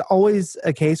 There's always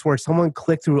a case where someone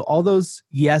clicked through all those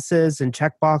yeses and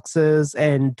checkboxes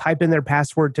and type in their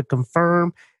password to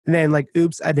confirm. And then like,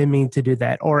 oops, I didn't mean to do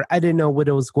that. Or I didn't know what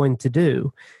it was going to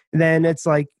do. And then it's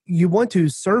like, you want to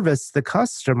service the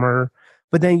customer,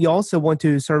 but then you also want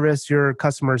to service your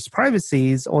customers'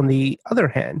 privacies on the other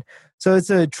hand. So it's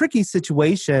a tricky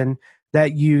situation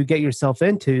that you get yourself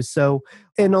into. So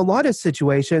in a lot of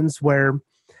situations where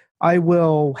I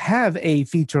will have a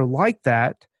feature like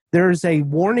that, there's a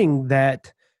warning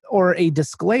that, or a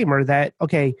disclaimer that,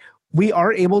 okay, we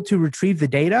are able to retrieve the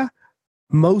data,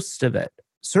 most of it.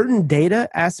 Certain data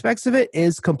aspects of it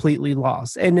is completely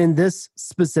lost. And in this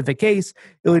specific case,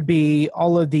 it would be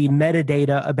all of the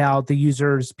metadata about the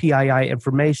user's PII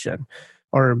information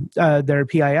or their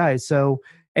PII. So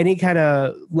any kind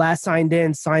of last signed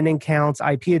in, sign-in counts,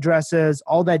 IP addresses,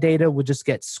 all that data would just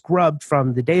get scrubbed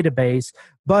from the database,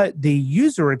 but the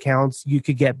user accounts you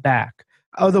could get back.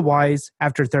 Otherwise,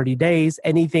 after 30 days,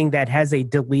 anything that has a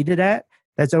deleted at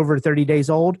that's over 30 days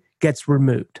old gets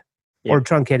removed or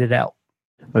truncated out.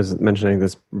 I was mentioning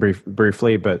this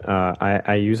briefly, but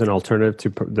I use an alternative to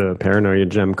the Paranoia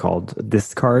gem called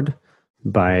Discard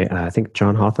by, I think,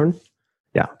 John Hawthorne.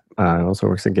 Yeah, also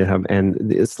works at GitHub.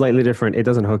 And it's slightly different. It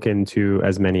doesn't hook into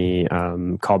as many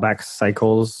callback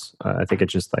cycles. I think it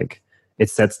just it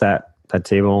sets that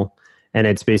table. And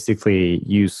it's basically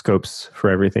use scopes for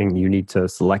everything you need to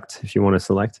select if you want to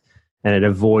select. And it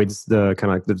avoids the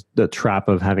kind of the trap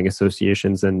of having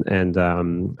associations and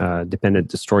dependent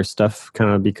destroy stuff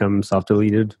kind of become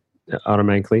self-deleted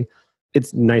automatically.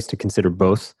 It's nice to consider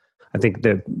both. I think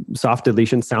the soft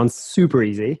deletion sounds super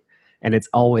easy, and it's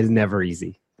always never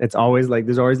easy. It's always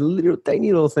there's always a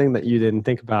tiny little thing that you didn't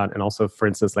think about. And also, for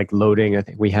instance, loading, I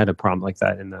think we had a problem like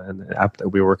that in the app that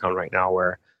we work on right now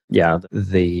where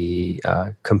the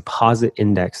composite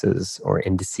indexes or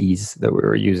indices that we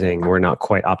were using were not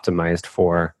quite optimized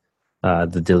for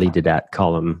the deleted at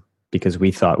column because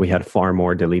we thought we had far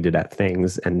more deleted at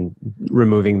things, and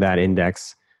removing that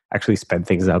index actually sped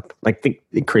things up,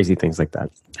 crazy things like that.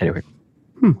 Anyway.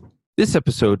 This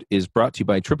episode is brought to you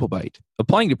by TripleByte.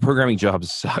 Applying to programming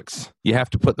jobs sucks. You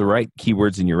have to put the right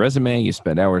keywords in your resume. You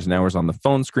spend hours and hours on the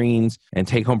phone screens and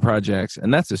take-home projects,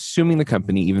 and that's assuming the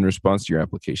company even responds to your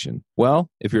application.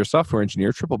 Well, if you're a software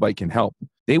engineer, TripleByte can help.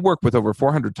 They work with over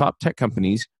 400 top tech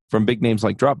companies, from big names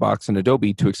like Dropbox and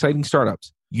Adobe to exciting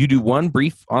startups. You do one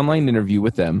brief online interview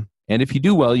with them, and if you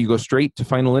do well, you go straight to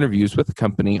final interviews with the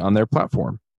company on their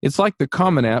platform. It's like the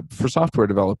Common App for software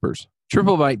developers.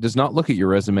 TripleByte does not look at your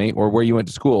resume or where you went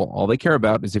to school. All they care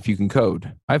about is if you can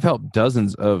code. I've helped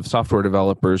dozens of software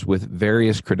developers with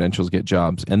various credentials get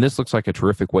jobs, and this looks like a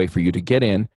terrific way for you to get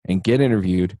in and get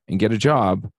interviewed and get a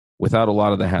job without a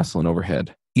lot of the hassle and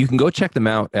overhead. You can go check them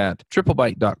out at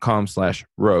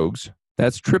triplebyte.com/rogues.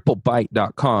 That's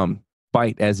triplebyte.com,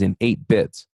 byte as in 8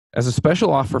 bits. As a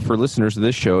special offer for listeners of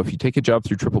this show, if you take a job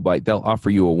through TripleByte, they'll offer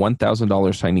you a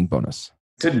 $1,000 signing bonus.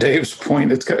 To Dave's point,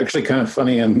 it's actually kind of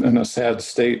funny and a sad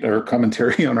state or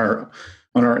commentary on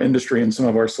our industry and some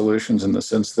of our solutions, in the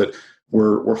sense that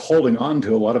we're holding on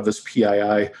to a lot of this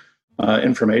PII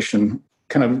information,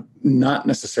 kind of not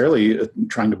necessarily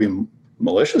trying to be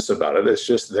malicious about it. It's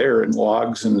just there in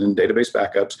logs and in database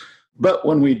backups. But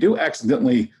when we do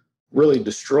accidentally really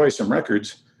destroy some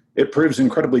records, it proves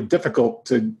incredibly difficult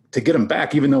to get them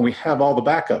back, even though we have all the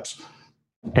backups.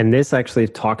 And this actually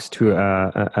talks to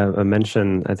a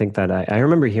mention, I think that I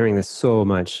remember hearing this so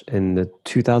much in the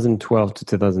 2012 to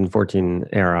 2014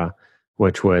 era,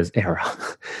 which was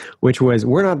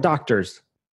we're not doctors,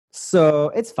 so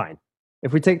it's fine.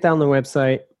 If we take down the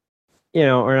website,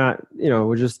 or not,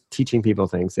 we're just teaching people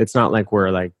things. It's not like we're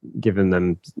like giving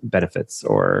them benefits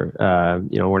or,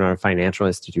 we're not a financial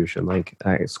institution like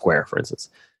Square, for instance.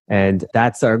 And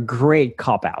that's a great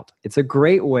cop-out. It's a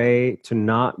great way to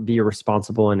not be a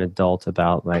responsible and adult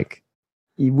about, like,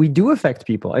 we do affect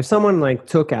people. If someone like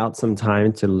took out some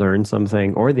time to learn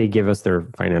something, or they give us their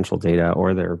financial data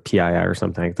or their PII or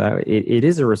something like that, it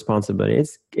is a responsibility.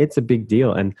 It's a big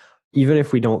deal. And even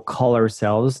if we don't call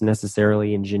ourselves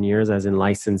necessarily engineers, as in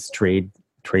licensed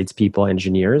tradespeople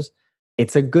engineers,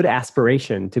 it's a good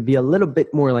aspiration to be a little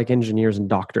bit more like engineers and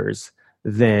doctors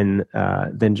than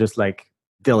just like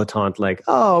dilettante, like,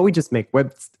 oh, we're just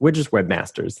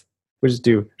webmasters. We just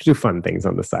do fun things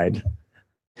on the side.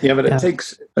 Yeah, but it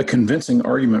takes a convincing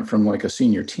argument from like a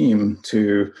senior team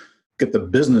to get the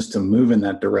business to move in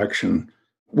that direction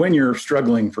when you're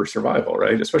struggling for survival,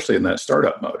 right? Especially in that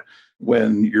startup mode,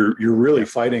 when you're really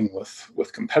fighting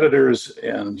with competitors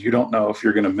and you don't know if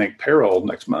you're going to make payroll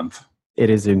next month. It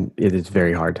is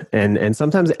very hard, and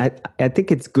sometimes I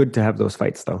think it's good to have those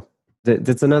fights, though.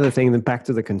 That's another thing. Back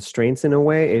to the constraints, in a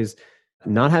way, is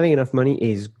not having enough money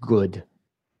is good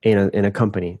in a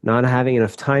company. Not having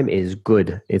enough time is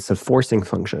good. It's a forcing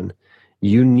function.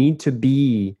 You need to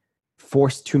be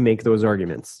forced to make those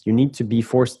arguments. You need to be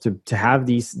forced to have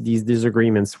these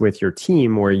disagreements with your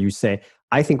team, where you say,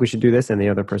 I think we should do this, and the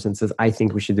other person says, I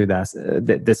think we should do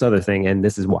this other thing, and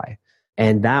this is why.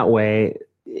 And that way,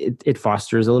 it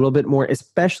fosters a little bit more,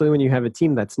 especially when you have a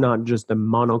team that's not just a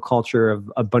monoculture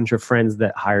of a bunch of friends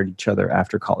that hired each other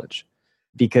after college.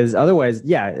 Because otherwise,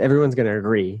 everyone's going to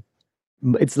agree.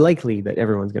 It's likely that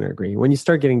everyone's going to agree. When you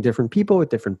start getting different people with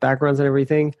different backgrounds and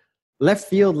everything, left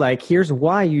field, like, here's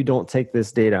why you don't take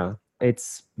this data.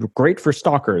 It's great for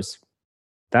stalkers.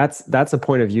 That's a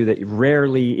point of view that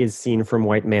rarely is seen from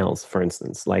white males, for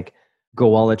instance, like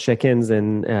Gowalla check-ins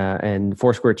and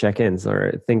Foursquare check-ins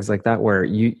or things like that, where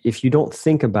if you don't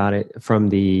think about it from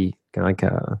the kind of like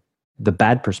the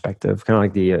bad perspective, kind of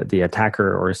like the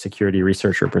attacker or security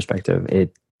researcher perspective,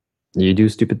 you do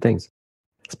stupid things.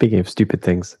 Speaking of stupid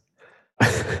things,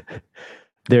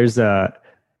 there's I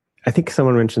think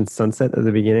someone mentioned sunset at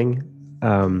the beginning,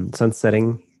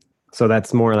 sunsetting. So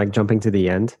that's more like jumping to the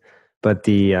end. But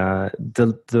the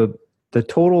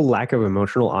total lack of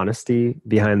emotional honesty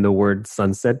behind the word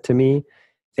sunset, to me,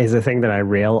 is a thing that I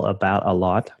rail about a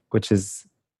lot, which is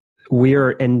we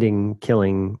are ending,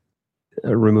 killing,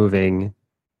 removing,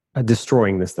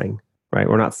 destroying this thing, right?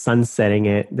 We're not sunsetting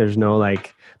it. There's no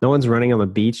one's running on the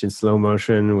beach in slow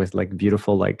motion with like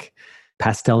beautiful like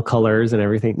pastel colors and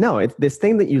everything. No, it's this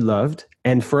thing that you loved.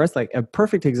 And for us, like a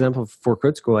perfect example for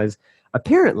Code School is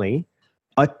apparently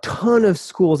a ton of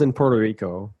schools in Puerto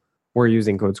Rico were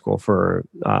using Code School for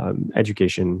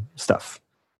education stuff.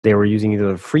 They were using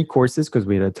either the free courses, because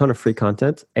we had a ton of free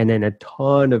content, and then a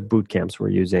ton of boot camps were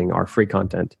using our free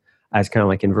content as kind of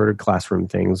like inverted classroom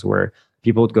things, where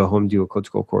people would go home, do a Code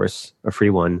School course, a free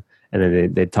one, and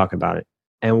then they'd talk about it.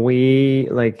 And we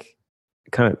like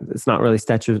kind of, it's not really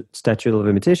statute of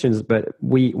limitations, but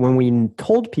when we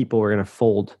told people we're going to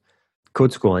fold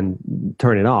Code School and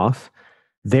turn it off,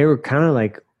 they were kind of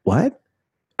like, what?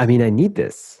 I mean, I need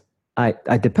this. I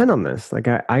depend on this. Like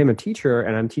I am a teacher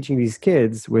and I'm teaching these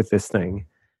kids with this thing.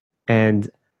 And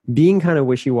being kind of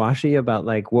wishy-washy about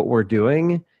like what we're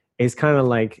doing is kind of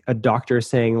like a doctor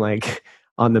saying like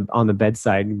on the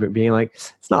bedside, being like,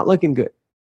 it's not looking good.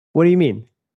 What do you mean?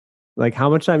 Like, how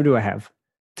much time do I have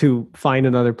to find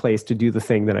another place to do the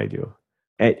thing that I do?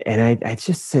 And I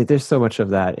just say there's so much of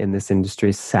that in this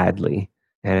industry, sadly.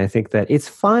 And I think that it's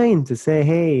fine to say,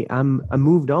 hey, I'm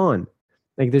moved on.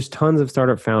 Like there's tons of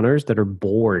startup founders that are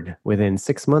bored within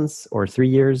 6 months or 3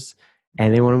 years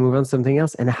and they want to move on to something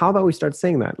else. And how about we start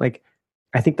saying that? Like,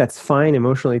 I think that's fine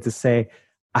emotionally to say,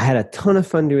 I had a ton of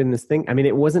fun doing this thing. I mean,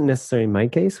 it wasn't necessarily my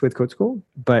case with Code School,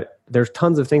 but there's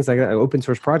tons of things like that, open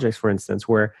source projects, for instance,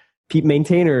 where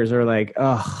maintainers are like,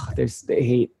 oh, they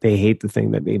hate the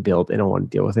thing that they built. They don't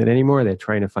want to deal with it anymore. They're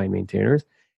trying to find maintainers.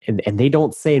 And they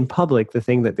don't say in public the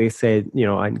thing that they said,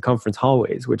 in conference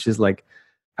hallways, which is like,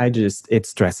 it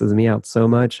stresses me out so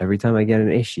much every time I get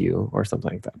an issue or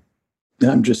something like that.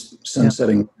 I'm just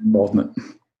sunsetting involvement.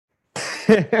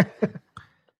 I'm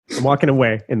walking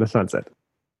away in the sunset.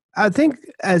 I think,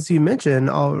 as you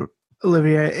mentioned,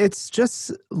 Olivier, it's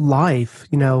just life.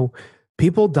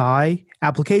 People die,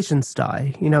 applications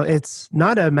die. It's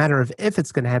not a matter of if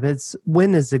it's going to happen, it's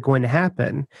when is it going to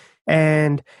happen.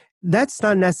 And that's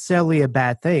not necessarily a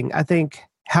bad thing. I think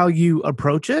how you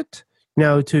approach it,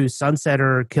 to sunset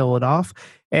or kill it off,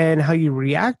 and how you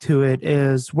react to it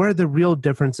is where the real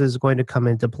difference is going to come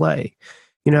into play.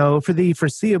 For the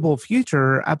foreseeable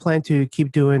future, I plan to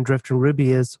keep doing Drift and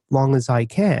Ruby as long as I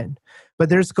can. But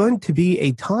there's going to be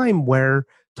a time where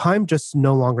time just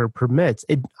no longer permits.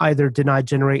 It either did not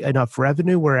generate enough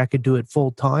revenue where I could do it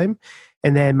full time.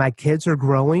 And then my kids are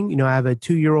growing. I have a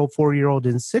 2-year-old, 4-year-old,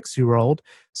 and 6-year-old.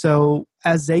 So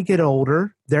as they get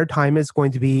older, their time is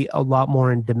going to be a lot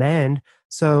more in demand.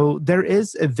 So there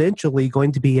is eventually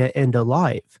going to be an end of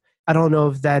life. I don't know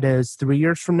if that is 3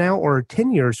 years from now or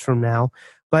 10 years from now,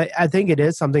 but I think it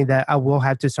is something that I will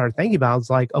have to start thinking about. It's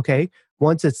like, okay,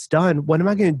 once it's done, what am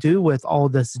I going to do with all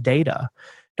this data?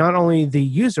 Not only the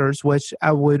users, which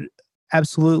I would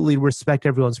absolutely respect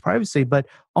everyone's privacy, but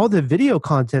all the video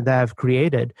content that I've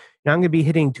created. Now I'm going to be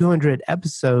hitting 200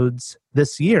 episodes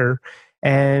this year.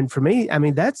 And for me, I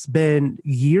mean, that's been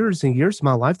years and years of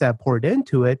my life that I poured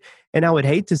into it. And I would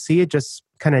hate to see it just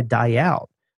kind of die out.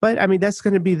 But I mean, that's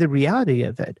going to be the reality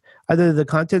of it. Either the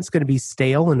content's going to be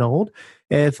stale and old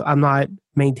if I'm not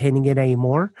maintaining it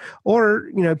anymore, or,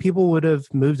 people would have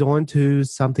moved on to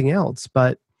something else.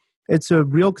 But it's a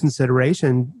real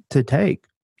consideration to take.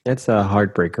 It's a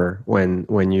heartbreaker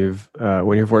when you've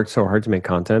worked so hard to make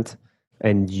content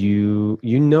and you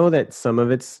know that some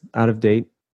of it's out of date,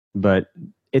 but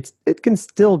it can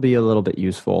still be a little bit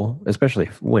useful, especially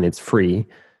when it's free.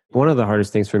 One of the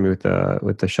hardest things for me with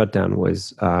the shutdown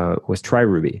was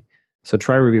TryRuby. So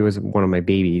TryRuby was one of my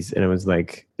babies, and it was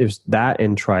like there's that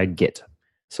and TryGit.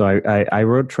 So I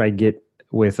wrote TryGit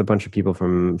with a bunch of people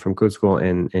from Code School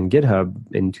and GitHub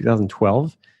in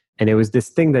 2012. And it was this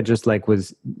thing that just like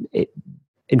was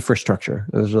infrastructure.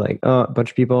 It was like a bunch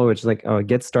of people, which is like,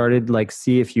 get started, like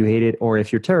see if you hate it or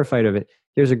if you're terrified of it.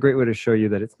 Here's a great way to show you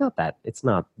that it's not that. It's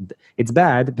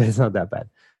bad, but it's not that bad.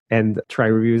 And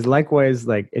TryRuby was likewise,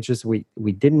 like it's just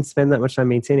we didn't spend that much time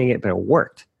maintaining it, but it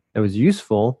worked. It was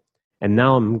useful. And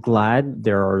now I'm glad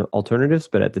there are alternatives,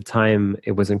 but at the time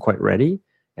it wasn't quite ready.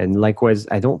 And likewise,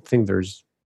 I don't think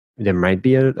there might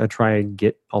be a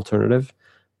TryGit alternative.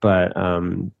 But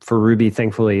for Ruby,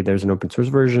 thankfully, there's an open source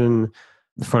version,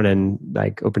 the front end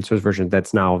like open source version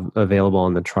that's now available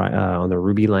on the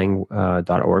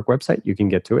rubylang.org website. You can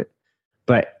get to it.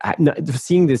 But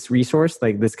seeing this resource,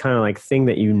 like this kind of like thing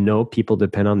that people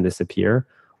depend on disappear,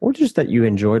 or just that you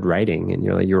enjoyed writing and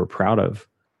you were proud of,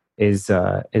 is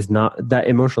not that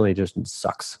emotionally just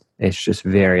sucks. It's just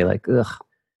very like ugh,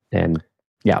 and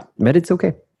yeah, but it's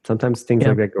okay. Sometimes things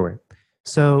like that go away.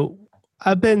 So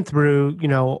I've been through,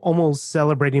 almost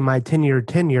celebrating my 10-year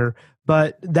tenure,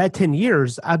 but that 10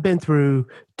 years, I've been through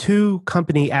 2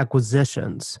 company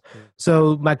acquisitions.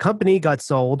 So my company got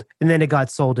sold and then it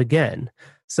got sold again.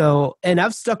 So, and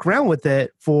I've stuck around with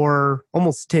it for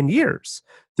almost 10 years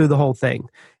through the whole thing.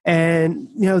 And,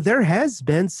 there has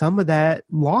been some of that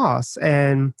loss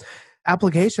and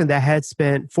application that had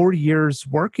spent 4 years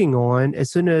working on.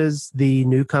 As soon as the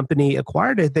new company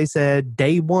acquired it, they said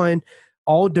day one,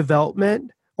 all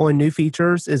development on new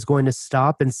features is going to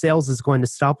stop and sales is going to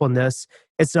stop on this.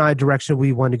 It's not a direction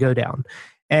we want to go down.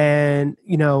 And,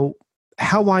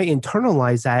 how I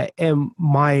internalize that and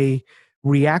my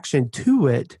reaction to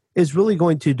it is really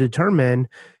going to determine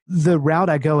the route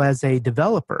I go as a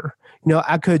developer.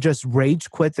 I could just rage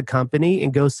quit the company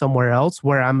and go somewhere else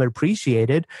where I'm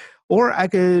appreciated, or I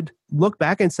could look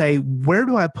back and say, where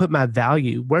do I put my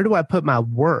value? Where do I put my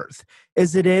worth?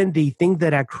 Is it in the thing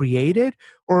that I created,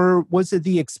 or was it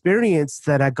the experience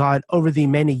that I got over the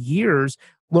many years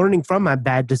learning from my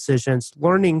bad decisions,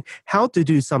 learning how to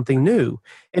do something new?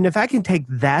 And if I can take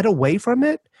that away from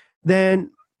it,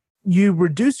 then you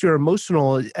reduce your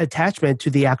emotional attachment to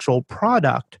the actual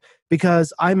product,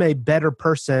 because I'm a better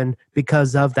person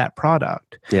because of that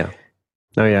product. Yeah.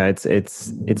 Oh yeah,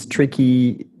 it's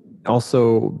tricky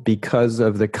also because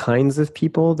of the kinds of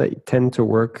people that tend to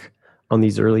work on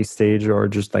these early stage or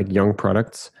just like young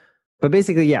products. But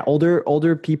basically, yeah,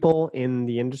 older people in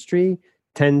the industry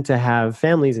tend to have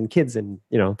families and kids and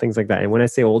things like that. And when I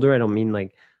say older, I don't mean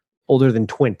like older than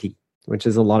 20, which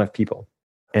is a lot of people.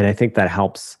 And I think that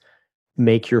helps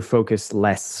make your focus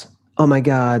less, oh my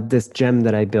God, this gem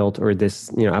that I built or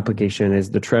this application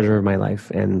is the treasure of my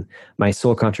life and my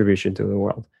sole contribution to the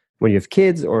world. When you have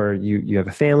kids or you have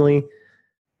a family,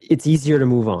 it's easier to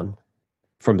move on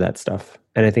from that stuff.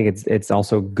 And I think it's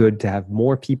also good to have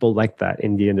more people like that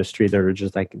in the industry that are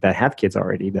just like that have kids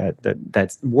already,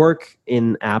 that work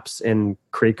in apps and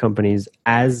create companies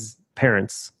as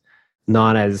parents,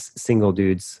 not as single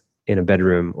dudes in a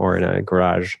bedroom or in a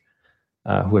garage.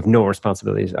 Who have no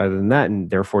responsibilities other than that, and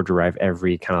therefore derive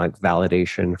every kind of like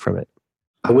validation from it.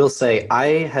 I will say I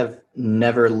have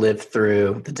never lived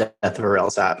through the death of a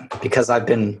Rails app because I've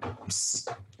been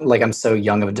I'm so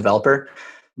young of a developer.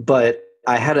 But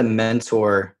I had a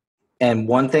mentor, and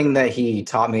one thing that he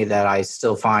taught me that I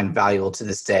still find valuable to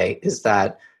this day is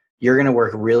that you're going to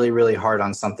work really, really hard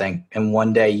on something, and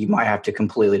one day you might have to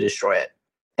completely destroy it.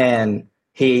 And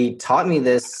he taught me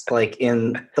this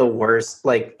in the worst,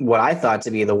 what I thought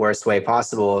to be the worst way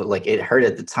possible. It hurt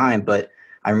at the time, but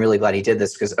I'm really glad he did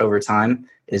this because over time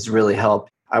it has really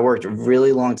helped. I worked a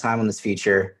really long time on this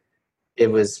feature. It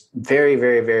was very,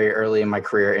 very, very early in my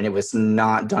career, and it was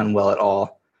not done well at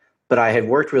all. But I had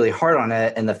worked really hard on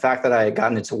it, and the fact that I had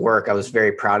gotten it to work, I was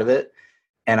very proud of it.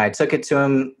 And I took it to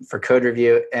him for code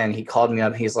review, and he called me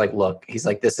up. He's like, look,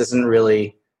 this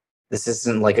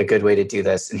isn't like a good way to do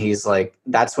this. And he's like,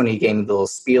 that's when he gave me the little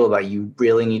spiel about you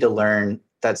really need to learn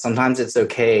that sometimes it's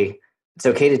okay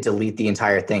to delete the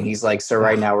entire thing. He's like, so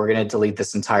right now we're going to delete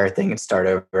this entire thing and start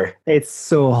over. It's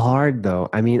so hard though.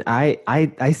 I mean,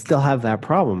 I still have that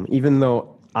problem, even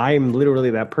though I'm literally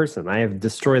that person. I have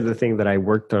destroyed the thing that I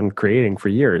worked on creating for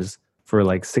years, for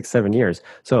 6-7 years.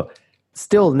 So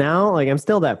still now, I'm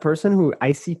still that person who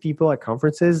I see people at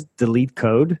conferences delete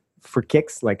code for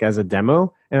kicks, as a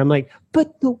demo. And I'm like,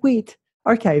 but no, wait,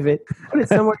 archive it, put it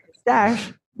somewhere in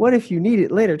stash. What if you need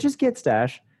it later? Just get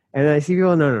stash. And then I see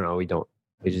people, no, we don't.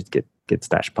 We just get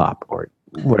stash pop or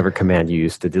whatever command you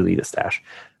use to delete a stash,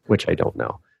 which I don't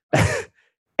know.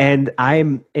 And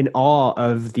I'm in awe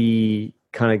of the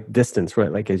kind of distance,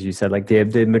 right? As you said,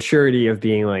 the maturity of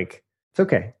being it's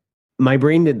okay. My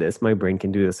brain did this. My brain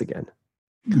can do this again.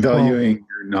 Valuing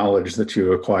your knowledge that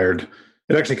you acquired.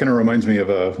 It actually kind of reminds me of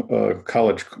a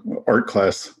college art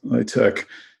class I took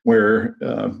where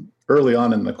early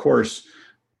on in the course,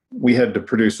 we had to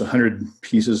produce 100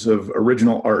 pieces of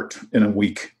original art in a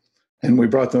week. And we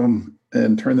brought them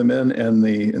and turned them in, and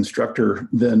the instructor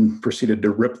then proceeded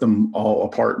to rip them all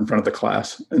apart in front of the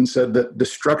class and said that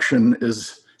destruction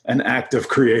is an act of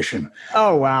creation.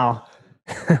 Oh, wow.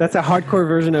 That's a hardcore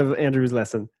version of Andrew's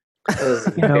lesson. It was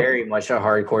very much a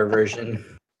hardcore version.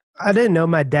 I didn't know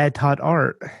my dad taught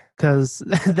art, because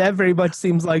that very much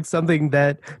seems like something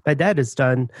that my dad has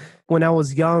done. When I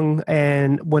was young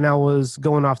and when I was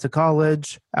going off to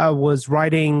college, I was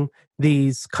writing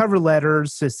these cover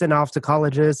letters to send off to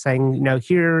colleges saying,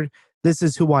 here, this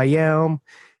is who I am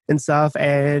and stuff.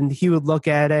 And he would look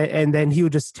at it and then he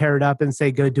would just tear it up and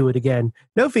say, go do it again.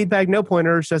 No feedback, no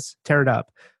pointers, just tear it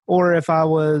up. Or if I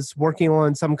was working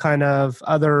on some kind of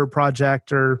other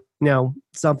project or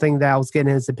something that I was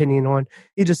getting his opinion on,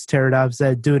 he just tear it up,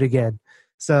 said, do it again.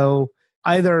 So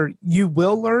either you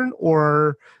will learn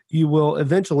or you will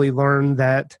eventually learn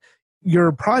that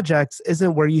your projects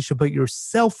isn't where you should put your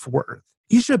self-worth.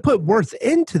 You should put worth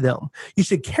into them. You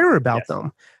should care about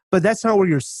them, but that's not where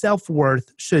your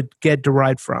self-worth should get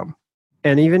derived from.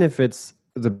 And even if it's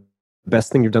the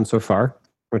best thing you've done so far,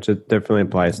 which it definitely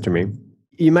applies to me,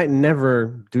 you might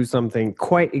never do something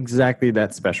quite exactly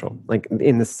that special,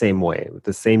 in the same way, with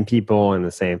the same people and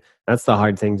the same. That's the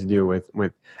hard thing to do with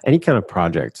any kind of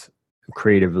project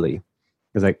creatively.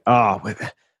 It's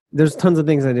there's tons of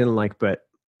things I didn't like, but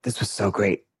this was so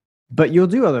great. But you'll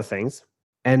do other things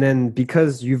And then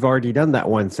because you've already done that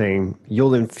one thing,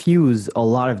 you'll infuse a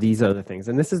lot of these other things.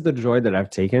 And this is the joy that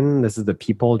I've taken. This is the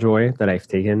people joy that I've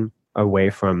taken away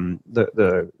from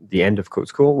the end of Code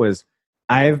School. Was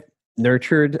I've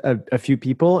nurtured a few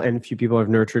people, and a few people have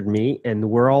nurtured me, and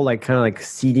we're all like kind of like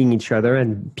seeding each other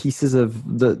and pieces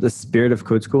of the spirit of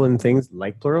Code School and things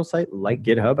like Pluralsight, like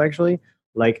GitHub, actually,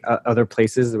 like other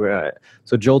places. Where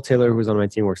so Joel Taylor, who's on my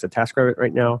team, works at TaskRabbit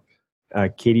right now.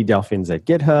 Katie Delphin's at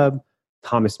GitHub.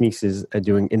 Thomas Meeks is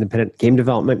doing independent game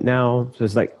development now. So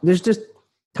it's like there's just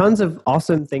tons of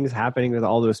awesome things happening with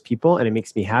all those people, and it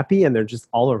makes me happy, and they're just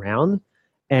all around.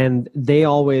 And they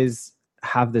always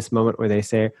have this moment where they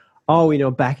say,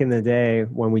 oh, back in the day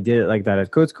when we did it like that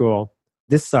at Code School,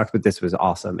 this sucked, but this was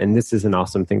awesome. And this is an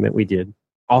awesome thing that we did.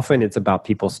 Often it's about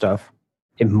people stuff,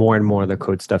 and more the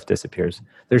code stuff disappears.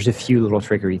 There's a few little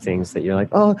trickery things that you're like,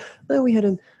 oh,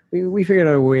 we figured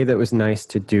out a way that was nice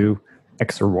to do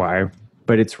X or Y.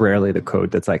 But it's rarely the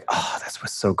code that's like, oh, this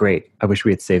was so great. I wish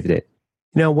we had saved it.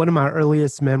 One of my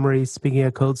earliest memories, speaking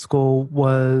of Code School,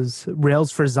 was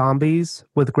Rails for Zombies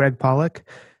with Greg Pollock.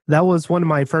 That was one of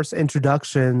my first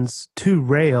introductions to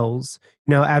Rails,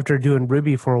 after doing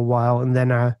Ruby for a while. And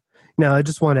then, I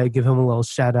just want to give him a little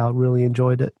shout out. Really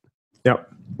enjoyed it.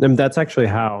 Yep. And that's actually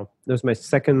how, that was my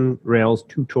second Rails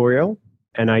tutorial.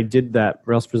 And I did that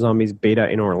Rails for Zombies beta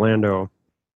in Orlando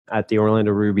at the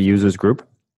Orlando Ruby Users Group.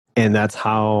 And that's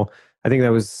how, I think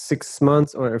that was 6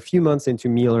 months or a few months into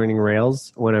me learning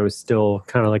Rails, when I was still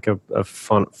kind of like a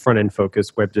front-end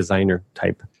focused web designer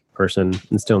type person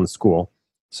and still in school.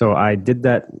 So I did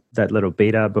that little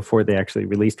beta before they actually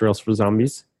released Rails for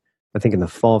Zombies, I think in the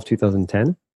fall of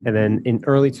 2010. And then in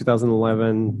early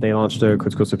 2011, they launched a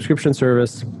Code School subscription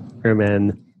service. And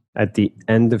then at the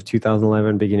end of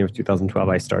 2011, beginning of 2012,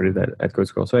 I started at Code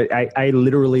School. So I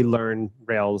literally learned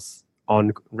Rails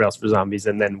on Rails for Zombies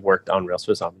and then worked on Rails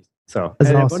for Zombies. So and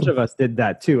awesome. A bunch of us did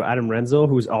that too. Adam Renzel,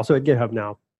 who's also at GitHub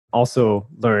now, also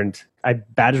learned. I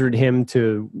badgered him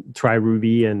to try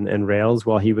Ruby and Rails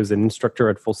while he was an instructor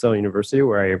at Full Sail University,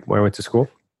 where I went to school.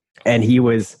 And he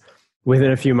was,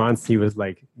 within a few months, he was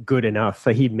like good enough.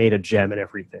 Like he'd made a gem and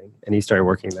everything. And he started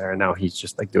working there. And now he's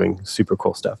just like doing super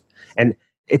cool stuff. And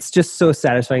it's just so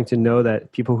satisfying to know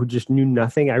that people who just knew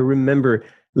nothing. I remember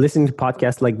listening to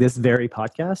podcasts like this very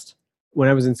podcast when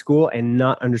I was in school and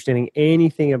not understanding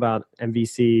anything about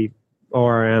MVC,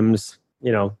 ORMs,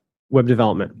 web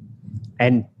development,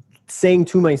 and saying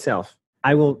to myself,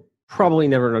 I will probably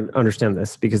never understand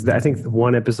this, because I think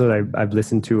one episode I've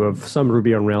listened to of some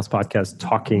Ruby on Rails podcast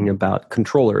talking about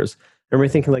controllers, and we're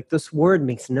thinking like, this word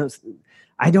makes no sense.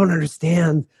 I don't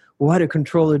understand what a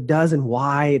controller does and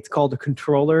why it's called a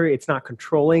controller. It's not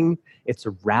controlling. It's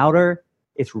a router.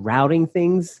 It's routing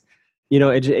things.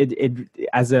 It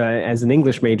as an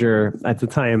English major at the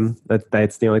time,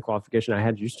 that's the only qualification I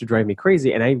had, used to drive me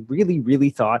crazy. And I really, really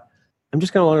thought, I'm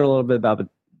just going to learn a little bit about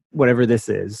whatever this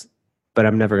is, but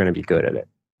I'm never going to be good at it.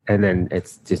 And then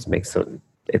it's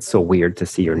so weird to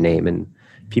see your name and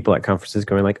people at conferences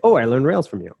going like, oh, I learned Rails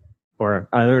from you, or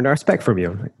I learned RSpec from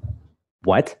you. Like,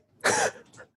 what?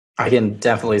 I can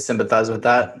definitely sympathize with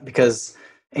that, because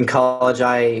in college,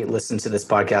 I listened to this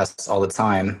podcast all the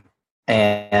time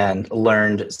and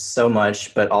learned so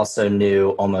much, but also knew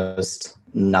almost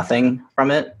nothing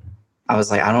from it. I was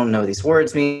like, I don't know what these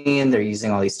words mean. They're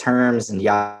using all these terms and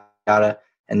yada, yada.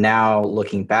 And now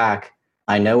looking back,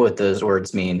 I know what those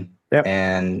words mean. Yep.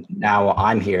 And now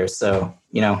I'm here. So,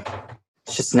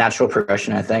 it's just natural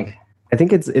progression, I think. I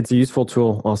think it's a useful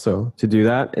tool also to do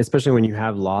that, especially when you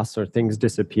have loss or things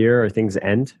disappear or things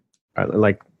end,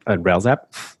 like a Rails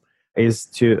app,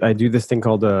 I do this thing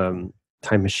called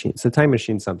time machine. It's a time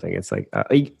machine something. It's like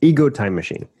ego time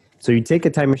machine. So you take a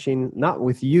time machine, not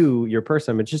with you, your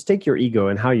person, but just take your ego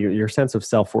and how your sense of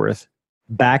self-worth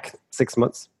back 6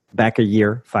 months, back a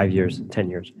year, 5 years, 10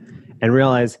 years, and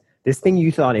realize this thing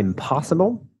you thought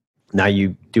impossible, now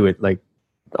you do it like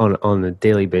on a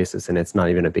daily basis, and it's not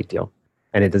even a big deal.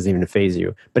 And it doesn't even faze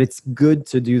you. But it's good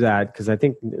to do that, because I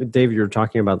think, Dave, you're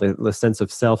talking about the sense of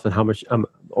self and how much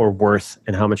or worth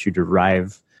and how much you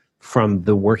derive from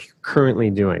the work you're currently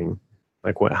doing,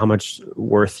 like how much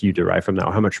worth you derive from that,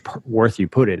 or how much worth you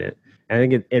put in it. And I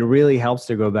think it really helps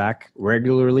to go back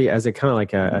regularly as a kind of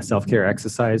like a self-care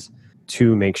exercise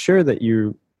to make sure that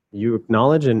you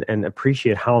acknowledge and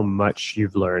appreciate how much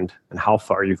you've learned and how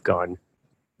far you've gone,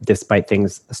 despite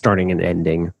things starting and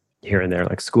ending here and there,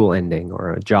 like school ending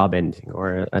or a job ending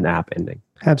or an app ending.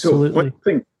 Absolutely. So one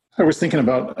thing I was thinking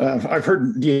about, I've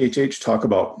heard DHH talk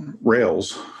about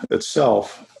Rails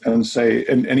itself and say,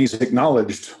 and he's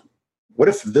acknowledged, what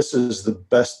if this is the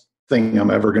best thing I'm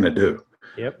ever going to do?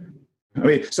 Yep. I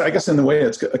mean, so I guess in the way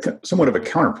it's somewhat of a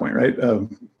counterpoint, right?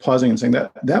 Pausing and saying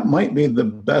that might be the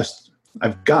best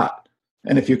I've got.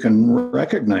 And if you can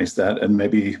recognize that and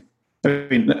maybe,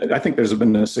 I think there's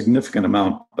been a significant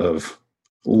amount of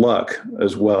luck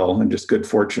as well, and just good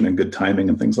fortune and good timing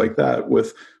and things like that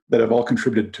that have all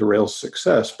contributed to Rails'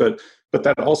 success. But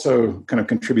that also kind of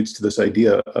contributes to this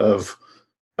idea of,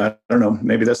 I don't know,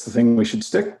 maybe that's the thing we should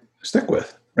stick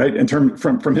with, right? In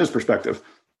from his perspective.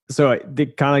 So kind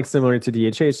of like similar to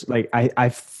DHH, like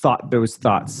I've thought those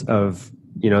thoughts of,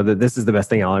 that this is the best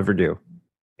thing I'll ever do.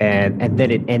 And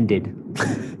then it ended.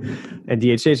 And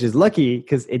DHH is lucky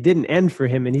because it didn't end for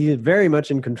him, and he's very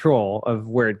much in control of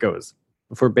where it goes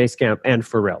for Basecamp and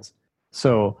for Rails.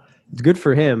 So it's good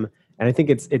for him. And I think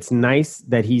it's nice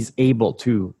that he's able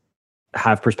to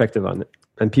have perspective on it.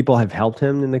 And people have helped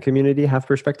him in the community have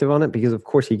perspective on it, because of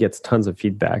course he gets tons of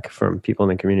feedback from people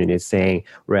in the community saying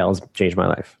Rails changed my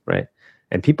life, right?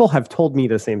 And people have told me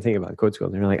the same thing about Code School.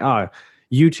 They're like, "Oh,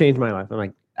 you changed my life." I'm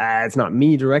like, it's not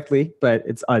me directly, but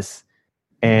it's us.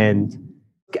 And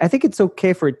I think it's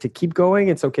okay for it to keep going.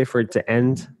 It's okay for it to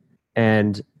end.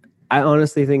 And I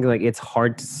honestly think like it's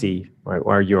hard to see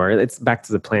where you are. It's back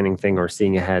to the planning thing or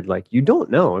seeing ahead. Like you don't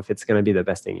know if it's going to be the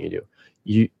best thing you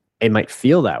do. It might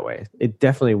feel that way. It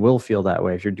definitely will feel that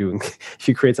way if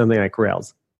you create something like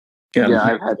Rails. Yeah,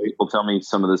 I've had people tell me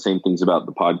some of the same things about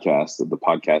the podcast, that the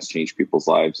podcast changed people's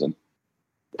lives. And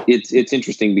it's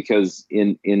interesting because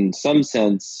in some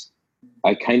sense,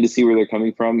 I kind of see where they're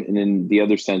coming from. And in the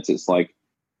other sense, it's like,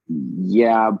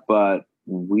 yeah, but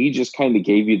we just kind of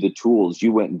gave you the tools.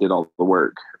 You went and did all the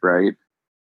work, right?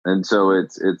 And so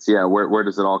it's where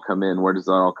does it all come in? Where does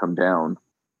that all come down?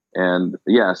 And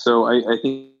yeah, so I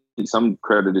think some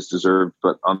credit is deserved,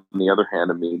 but on the other hand,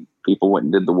 I mean, people went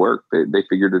and did the work. They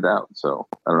figured it out. So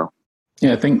I don't know.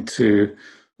 Yeah, I think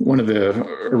one of the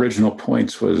original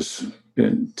points was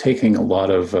taking a lot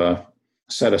of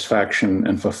satisfaction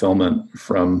and fulfillment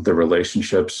from the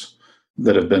relationships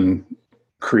that have been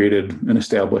created and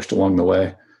established along the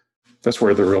way. That's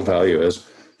where the real value is.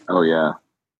 Oh yeah,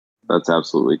 that's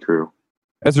absolutely true.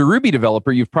 As a Ruby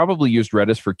developer, you've probably used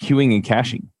Redis for queuing and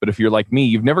caching, but if you're like me,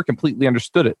 you've never completely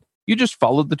understood it. You just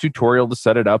followed the tutorial to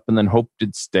set it up and then hoped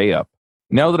it'd stay up.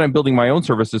 Now that I'm building my own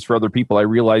services for other people, I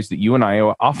realize that you and I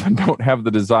often don't have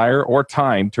the desire or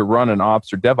time to run an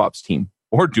ops or DevOps team,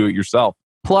 or do it yourself.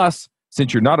 Plus,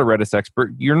 since you're not a Redis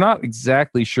expert, you're not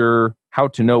exactly sure how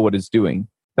to know what it's doing.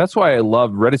 That's why I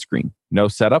love Redis Green. No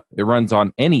setup. It runs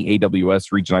on any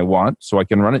AWS region I want, so I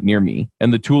can run it near me.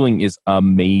 And the tooling is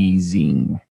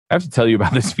amazing. I have to tell you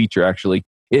about this feature, actually.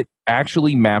 It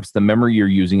actually maps the memory you're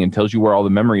using and tells you where all the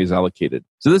memory is allocated.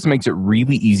 So this makes it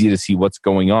really easy to see what's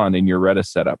going on in your Redis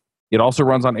setup. It also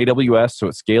runs on AWS, so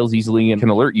it scales easily and can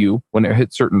alert you when it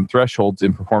hits certain thresholds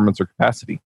in performance or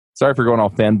capacity. Sorry for going all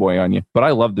fanboy on you, but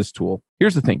I love this tool.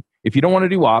 Here's the thing. If you don't want to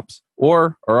do ops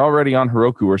or are already on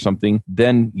Heroku or something,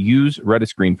 then use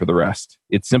Redis Green for the rest.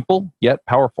 It's simple, yet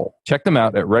powerful. Check them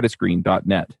out at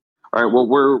redisgreen.net. All right, well,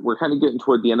 we're kind of getting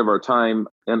toward the end of our time,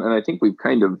 and I think we've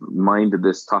kind of mined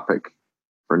this topic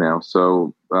for now.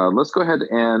 So let's go ahead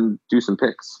and do some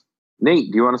picks.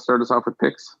 Nate, do you want to start us off with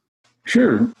picks?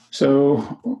 Sure.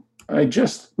 So I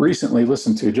just recently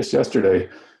listened to, just yesterday,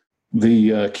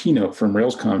 the keynote from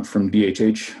RailsConf from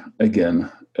DHH again,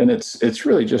 and it's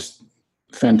really just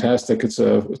fantastic. It's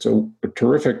a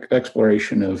terrific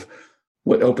exploration of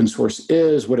what open source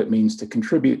is, what it means to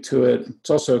contribute to it.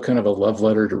 It's also kind of a love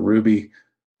letter to Ruby.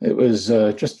 It was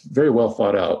just very well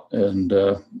thought out, and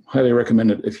highly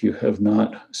recommend it if you have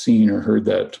not seen or heard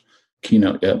that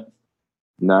keynote yet.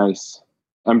 Nice.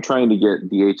 I'm trying to get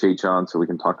DHH on so we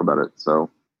can talk about it.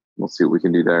 So we'll see what we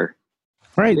can do there.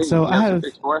 All right. So I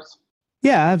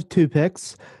have two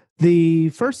picks. The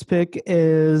first pick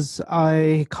is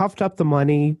I coughed up the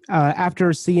money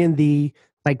after seeing the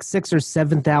 $6,000 or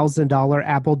 $7,000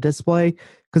 Apple display,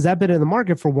 because I've been in the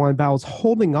market for one, but I was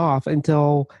holding off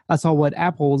until I saw what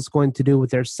Apple is going to do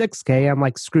with their 6K. I'm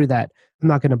like, screw that. I'm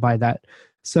not going to buy that.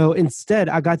 So instead,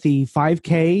 I got the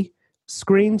 5K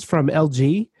screens from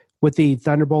LG with the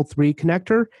Thunderbolt 3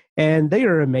 connector, and they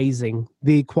are amazing.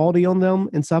 The quality on them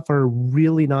and stuff are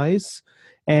really nice.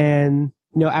 And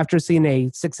after seeing a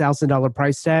 $6,000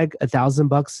 price tag,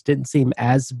 $1,000 didn't seem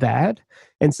as bad.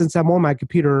 And since I'm on my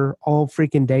computer all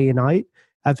freaking day and night,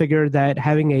 I figured that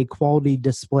having a quality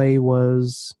display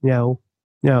was,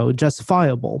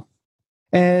 justifiable.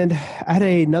 And I had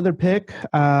another pick.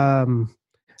 I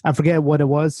forget what it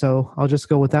was, so I'll just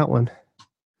go with that one.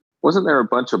 Wasn't there a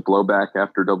bunch of blowback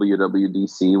after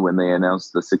WWDC when they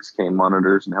announced the 6K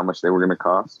monitors and how much they were going to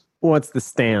cost? Well, it's the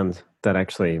stand that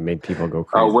actually made people go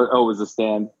crazy. Oh, it was a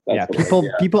stand? Yeah,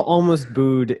 people almost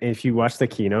booed. If you watch the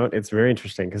keynote, it's very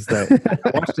interesting because I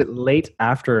watched it late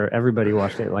after everybody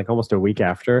watched it, like almost a week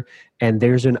after, and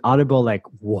there's an audible like,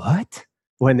 what?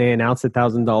 When they announced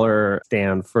 $1,000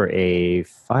 stand for a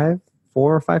 $4,000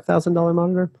 or $5,000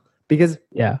 monitor. Because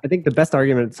I think the best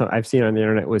argument I've seen on the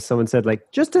internet was someone said, like,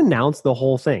 just announce the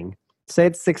whole thing. Say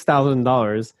it's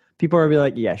 $6,000. People are be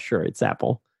like, yeah, sure, it's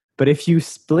Apple. But if you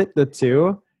split the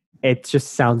two, it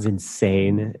just sounds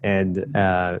insane. And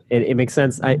it makes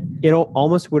sense. It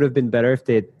almost would have been better if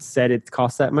they had said it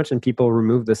costs that much and people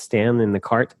removed the stand in the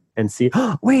cart and see,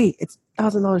 oh, wait, it's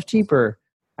 $1,000 cheaper.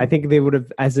 I think they would have,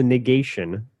 as a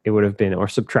negation, it would have been, or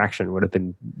subtraction would have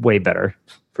been way better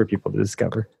for people to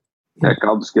discover. Heck,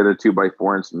 I'll just get a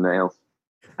 2x4 and some nails.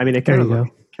 I mean, it kind of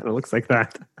looks like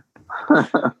that. All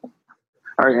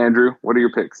right, Andrew, what are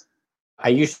your picks? I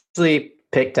usually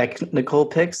pick technical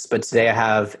picks, but today I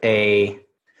have a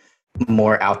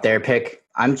more out there pick.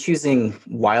 I'm choosing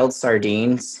wild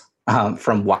sardines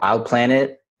from Wild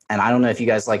Planet. And I don't know if you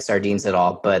guys like sardines at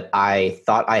all, but I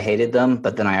thought I hated them,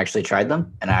 but then I actually tried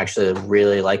them and I actually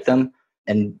really like them.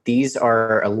 And these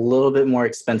are a little bit more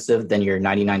expensive than your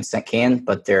 99-cent can,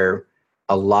 but they're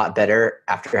a lot better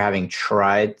after having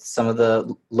tried some of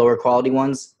the lower quality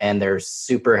ones. And they're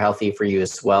super healthy for you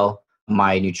as well.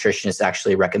 My nutritionist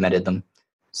actually recommended them.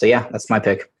 So yeah, that's my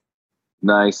pick.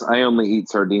 Nice. I only eat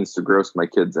sardines to gross my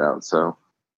kids out. So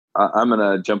I'm going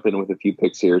to jump in with a few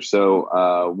picks here.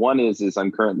 So one is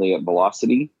I'm currently at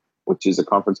Velocity, which is a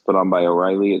conference put on by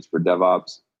O'Reilly. It's for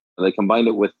DevOps. They combined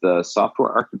it with the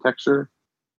software architecture.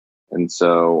 And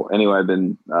so anyway, I've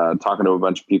been talking to a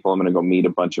bunch of people. I'm going to go meet a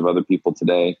bunch of other people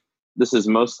today. This is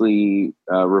mostly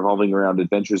revolving around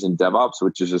Adventures in DevOps,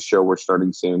 which is a show we're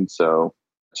starting soon. So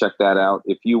check that out.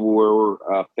 If you were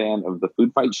a fan of the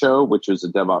Food Fight Show, which is a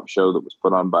DevOps show that was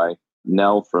put on by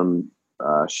Nell from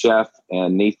Chef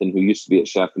and Nathan, who used to be at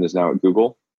Chef and is now at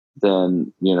Google,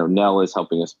 then, Nell is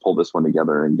helping us pull this one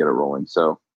together and get it rolling.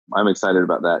 So I'm excited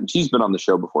about that. And she's been on the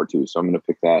show before too, so I'm going to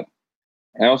pick that.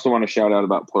 I also want to shout out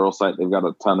about Pluralsight. They've got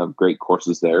a ton of great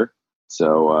courses there.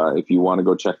 So if you want to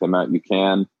go check them out, you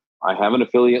can. I have an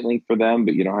affiliate link for them,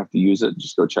 but you don't have to use it.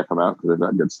 Just go check them out because they've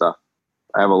got good stuff.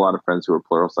 I have a lot of friends who are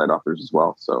Pluralsight authors as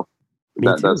well. So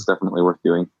that's definitely worth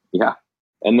doing. Yeah.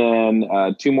 And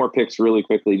then two more picks really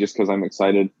quickly, just because I'm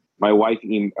excited. My wife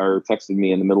texted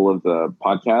me in the middle of the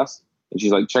podcast, and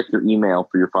she's like, check your email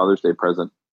for your Father's Day present.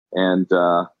 And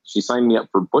she signed me up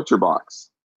for ButcherBox.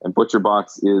 And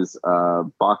ButcherBox is a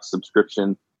box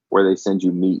subscription where they send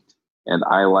you meat. And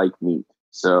I like meat.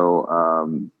 So,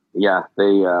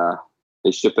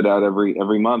 they ship it out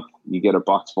every month. You get a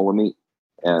box full of meat.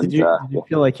 And did you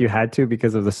feel like you had to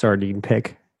because of the sardine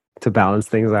pick to balance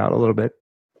things out a little bit?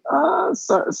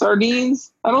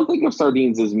 Sardines? I don't think of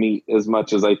sardines as meat as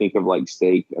much as I think of like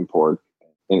steak and pork.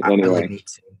 Anyway, me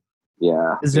too.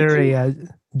 Yeah. Is there a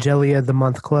Jelly of the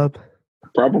Month club?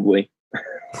 Probably.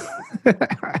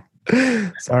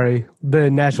 Sorry,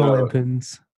 the National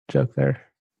Lampoon's joke there.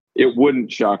 It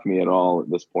wouldn't shock me at all at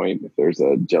this point if there's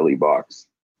a jelly box.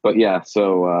 But yeah,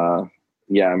 so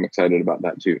I'm excited about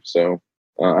that too. So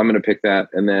I'm going to pick that.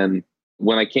 And then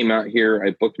when I came out here,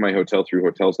 I booked my hotel through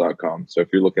Hotels.com. So if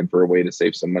you're looking for a way to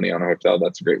save some money on a hotel,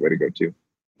 that's a great way to go too.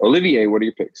 Olivier, what are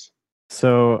your picks?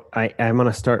 So I'm going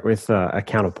to start with a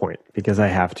counterpoint because I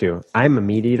have to. I'm a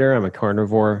meat eater. I'm a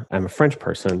carnivore. I'm a French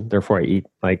person. Therefore, I eat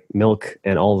like milk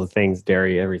and all the things,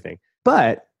 dairy, everything.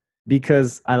 But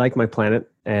because I like my planet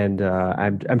and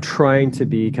I'm trying to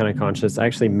be kind of conscious, I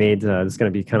actually made this is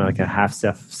going to be kind of like a half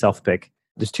self pick.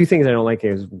 There's two things I don't like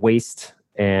is waste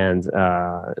and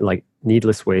like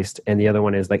needless waste. And the other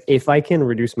one is like if I can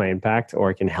reduce my impact or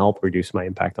I can help reduce my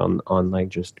impact on like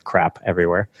just crap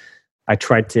everywhere. I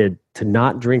tried to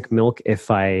not drink milk if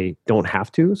I don't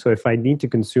have to. So if I need to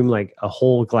consume like a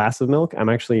whole glass of milk, I'm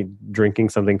actually drinking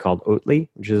something called Oatly,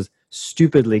 which is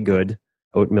stupidly good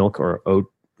oat milk or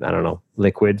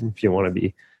liquid if you want to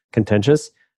be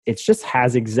contentious. It just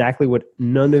has exactly what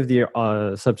none of the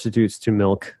substitutes to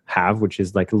milk have, which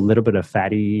is like a little bit of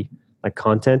fatty like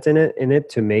content in it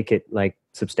to make it like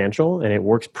substantial. And it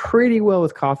works pretty well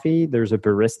with coffee. There's a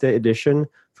barista edition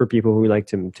for people who like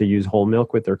to use whole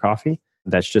milk with their coffee.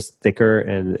 That's just thicker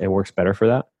and it works better for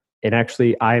that. And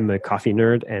actually, I'm a coffee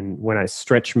nerd. And when I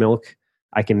stretch milk,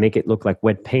 I can make it look like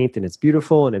wet paint and it's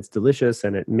beautiful and it's delicious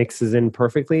and it mixes in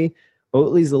perfectly.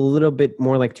 Oatly's a little bit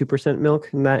more like 2% milk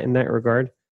in that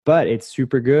regard, but it's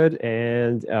super good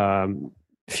and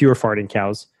fewer farting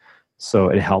cows. So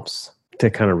it helps to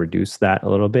kind of reduce that a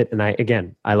little bit. And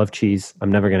I love cheese.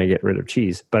 I'm never going to get rid of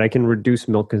cheese, but I can reduce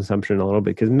milk consumption a little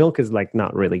bit because milk is like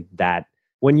not really that.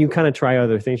 When you kind of try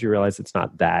other things, you realize it's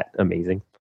not that amazing.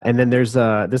 And then there's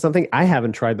something I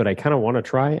haven't tried, but I kind of want to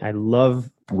try. I love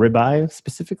ribeye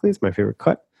specifically. It's my favorite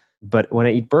cut. But when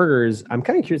I eat burgers, I'm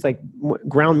kind of curious, like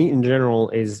ground meat in general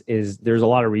is there's a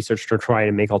lot of research to try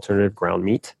to make alternative ground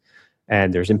meat.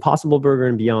 And there's Impossible Burger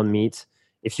and Beyond Meat.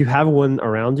 If you have one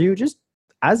around you, just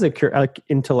as a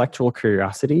intellectual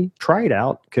curiosity, try it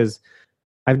out. Because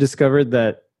I've discovered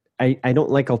that I don't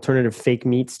like alternative fake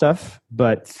meat stuff,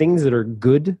 but things that are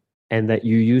good and that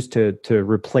you use to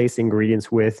replace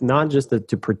ingredients with, not just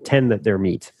to pretend that they're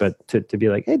meat, but to be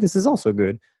like, hey, this is also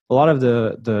good. A lot of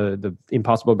the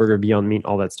Impossible Burger, Beyond Meat,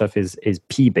 all that stuff is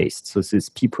pea based. So this is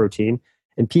pea protein,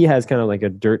 and pea has kind of like a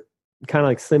kind of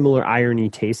like similar irony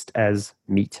taste as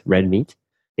meat, red meat.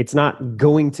 It's not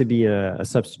going to be a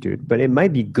substitute, but it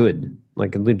might be good,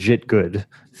 like a legit good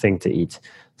thing to eat.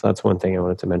 So that's one thing I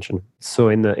wanted to mention. So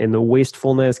in the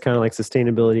wastefulness, kind of like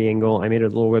sustainability angle, I made a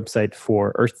little website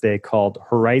for Earth Day called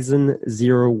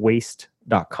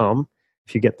horizonzerowaste.com.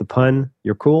 If you get the pun,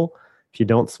 you're cool. If you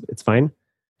don't, it's fine.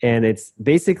 And it's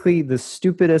basically the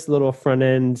stupidest little front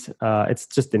end. It's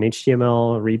just an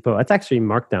HTML repo. It's actually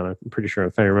Markdown, I'm pretty sure,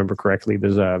 if I remember correctly.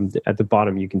 There's at the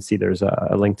bottom, you can see there's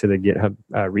a link to the GitHub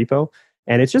repo.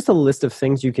 And it's just a list of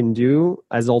things you can do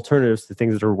as alternatives to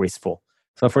things that are wasteful.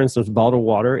 So for instance, bottled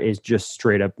water is just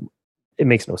straight up, it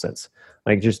makes no sense.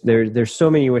 Like just there's so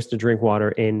many ways to drink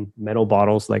water in metal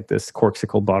bottles, like this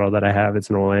Corkcicle bottle that I have. It's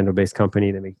an Orlando-based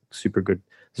company. They make super good.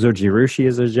 Zojirushi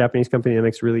is a Japanese company that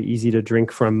makes really easy to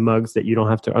drink from mugs that you don't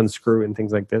have to unscrew and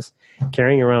things like this.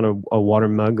 Carrying around a water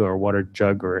mug or a water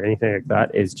jug or anything like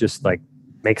that is just like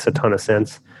makes a ton of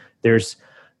sense. There's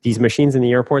these machines in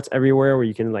the airports everywhere where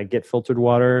you can like get filtered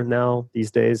water now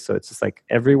these days. So it's just like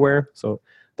everywhere. So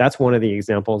that's one of the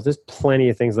examples. There's plenty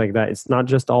of things like that. It's not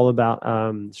just all about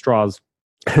straws.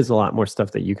 There's a lot more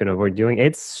stuff that you can avoid doing.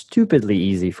 It's stupidly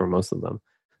easy for most of them.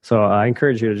 So I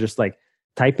encourage you to just like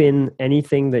type in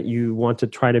anything that you want to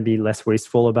try to be less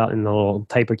wasteful about in the little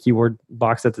type of keyword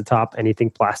box at the top. Anything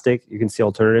plastic, you can see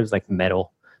alternatives like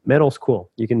metal. Metal's cool.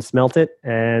 You can smelt it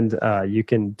and you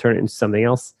can turn it into something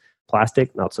else.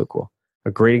 Plastic, not so cool.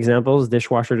 A great example is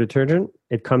dishwasher detergent.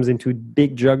 It comes into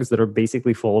big jugs that are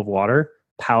basically full of water.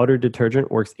 Powder detergent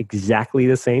works exactly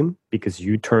the same because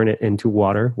you turn it into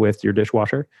water with your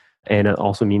dishwasher. And it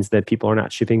also means that people are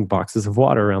not shipping boxes of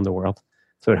water around the world.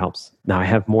 So it helps. Now I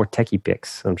have more techie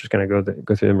picks. I'm just going to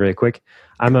go through them really quick.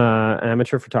 I'm an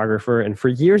amateur photographer, and for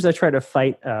years I tried to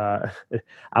fight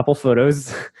Apple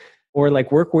Photos or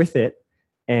like work with it.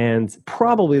 And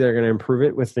probably they're going to improve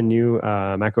it with the new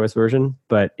macOS version,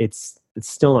 but it's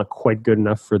still not quite good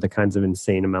enough for the kinds of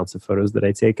insane amounts of photos that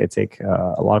I take. I take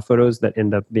a lot of photos that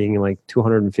end up being like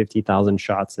 250,000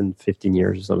 shots in 15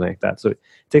 years or something like that. So it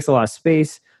takes a lot of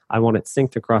space. I want it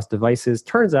synced across devices.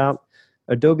 Turns out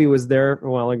Adobe was there a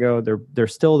while ago. They're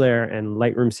still there, and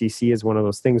Lightroom CC is one of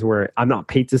those things where I'm not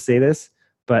paid to say this,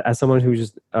 but as someone who's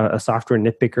just a software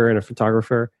nitpicker and a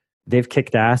photographer, they've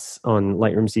kicked ass on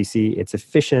Lightroom CC. It's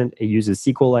efficient. It uses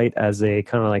SQLite as a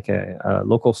kind of like a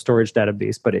local storage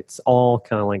database, but it's all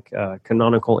kind of like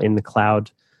canonical in the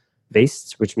cloud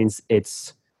based, which means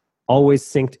it's always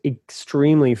synced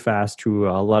extremely fast to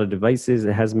a lot of devices.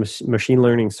 It has machine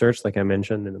learning search, like I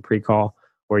mentioned in the pre-call,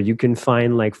 where you can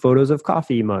find like photos of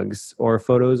coffee mugs or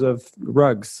photos of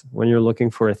rugs when you're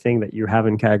looking for a thing that you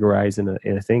haven't categorized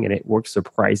in a thing, and it works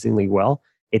surprisingly well.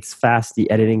 It's fast. The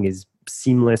editing is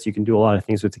seamless. You can do a lot of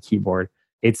things with the keyboard.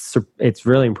 It's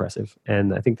really impressive,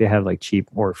 and I think they have like cheap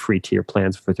or free tier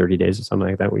plans for 30 days or something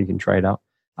like that where you can try it out.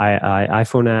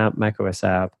 iPhone app, macOS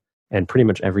app, and pretty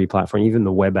much every platform. Even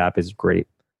the web app is great.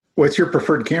 What's your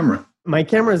preferred camera? My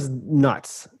camera is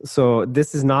nuts. So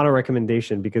this is not a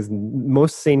recommendation because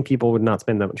most sane people would not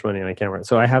spend that much money on a camera.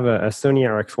 So I have a Sony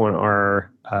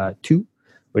RX1R2,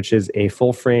 which is a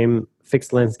full frame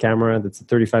fixed lens camera. That's a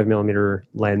 35 millimeter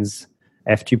lens,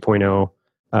 f2.0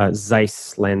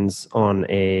 Zeiss lens on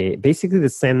basically the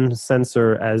same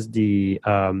sensor as the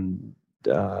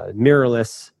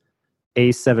mirrorless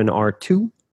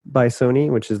A7R2 by Sony,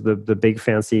 which is the big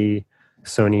fancy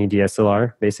Sony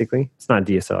DSLR, basically. It's not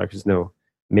DSLR because there's no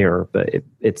mirror, but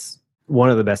it's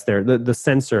one of the best there. The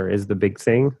sensor is the big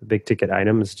thing, the big ticket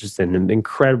item. It's just an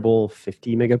incredible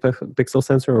 50 megapixel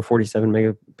sensor or 47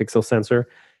 megapixel sensor.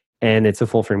 And it's a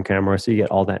full frame camera, so you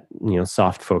get all that,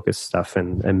 soft focus stuff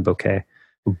and bokeh.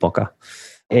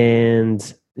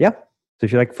 And yeah, so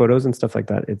if you like photos and stuff like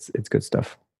that, it's good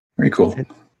stuff. Very cool.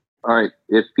 All right.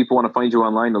 If people want to find you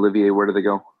online, Olivier, where do they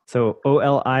go? So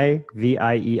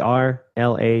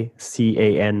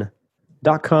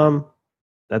OLIVIERLACAN.com.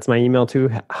 That's my email too.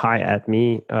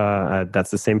 Hi@me.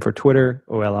 That's the same for Twitter.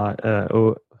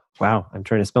 Wow, I'm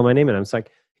trying to spell my name and I'm just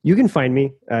like, you can find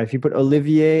me if you put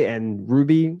Olivier and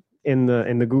Ruby in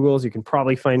the Googles. You can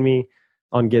probably find me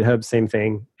on GitHub. Same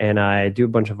thing. And I do a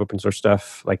bunch of open source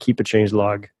stuff, like keep a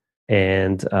changelog.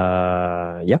 And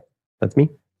yeah, that's me.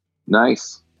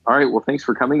 Nice. All right. Well, thanks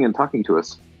for coming and talking to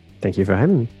us. Thank you for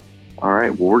having me. All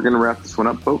right. Well, we're going to wrap this one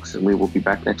up, folks, and we will be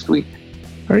back next week.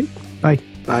 All right. Bye.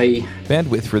 Bye.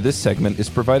 Bandwidth for this segment is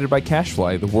provided by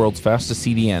CacheFly, the world's fastest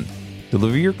CDN.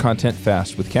 Deliver your content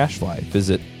fast with CacheFly.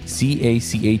 Visit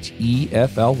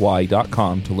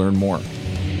CacheFly.com to learn more.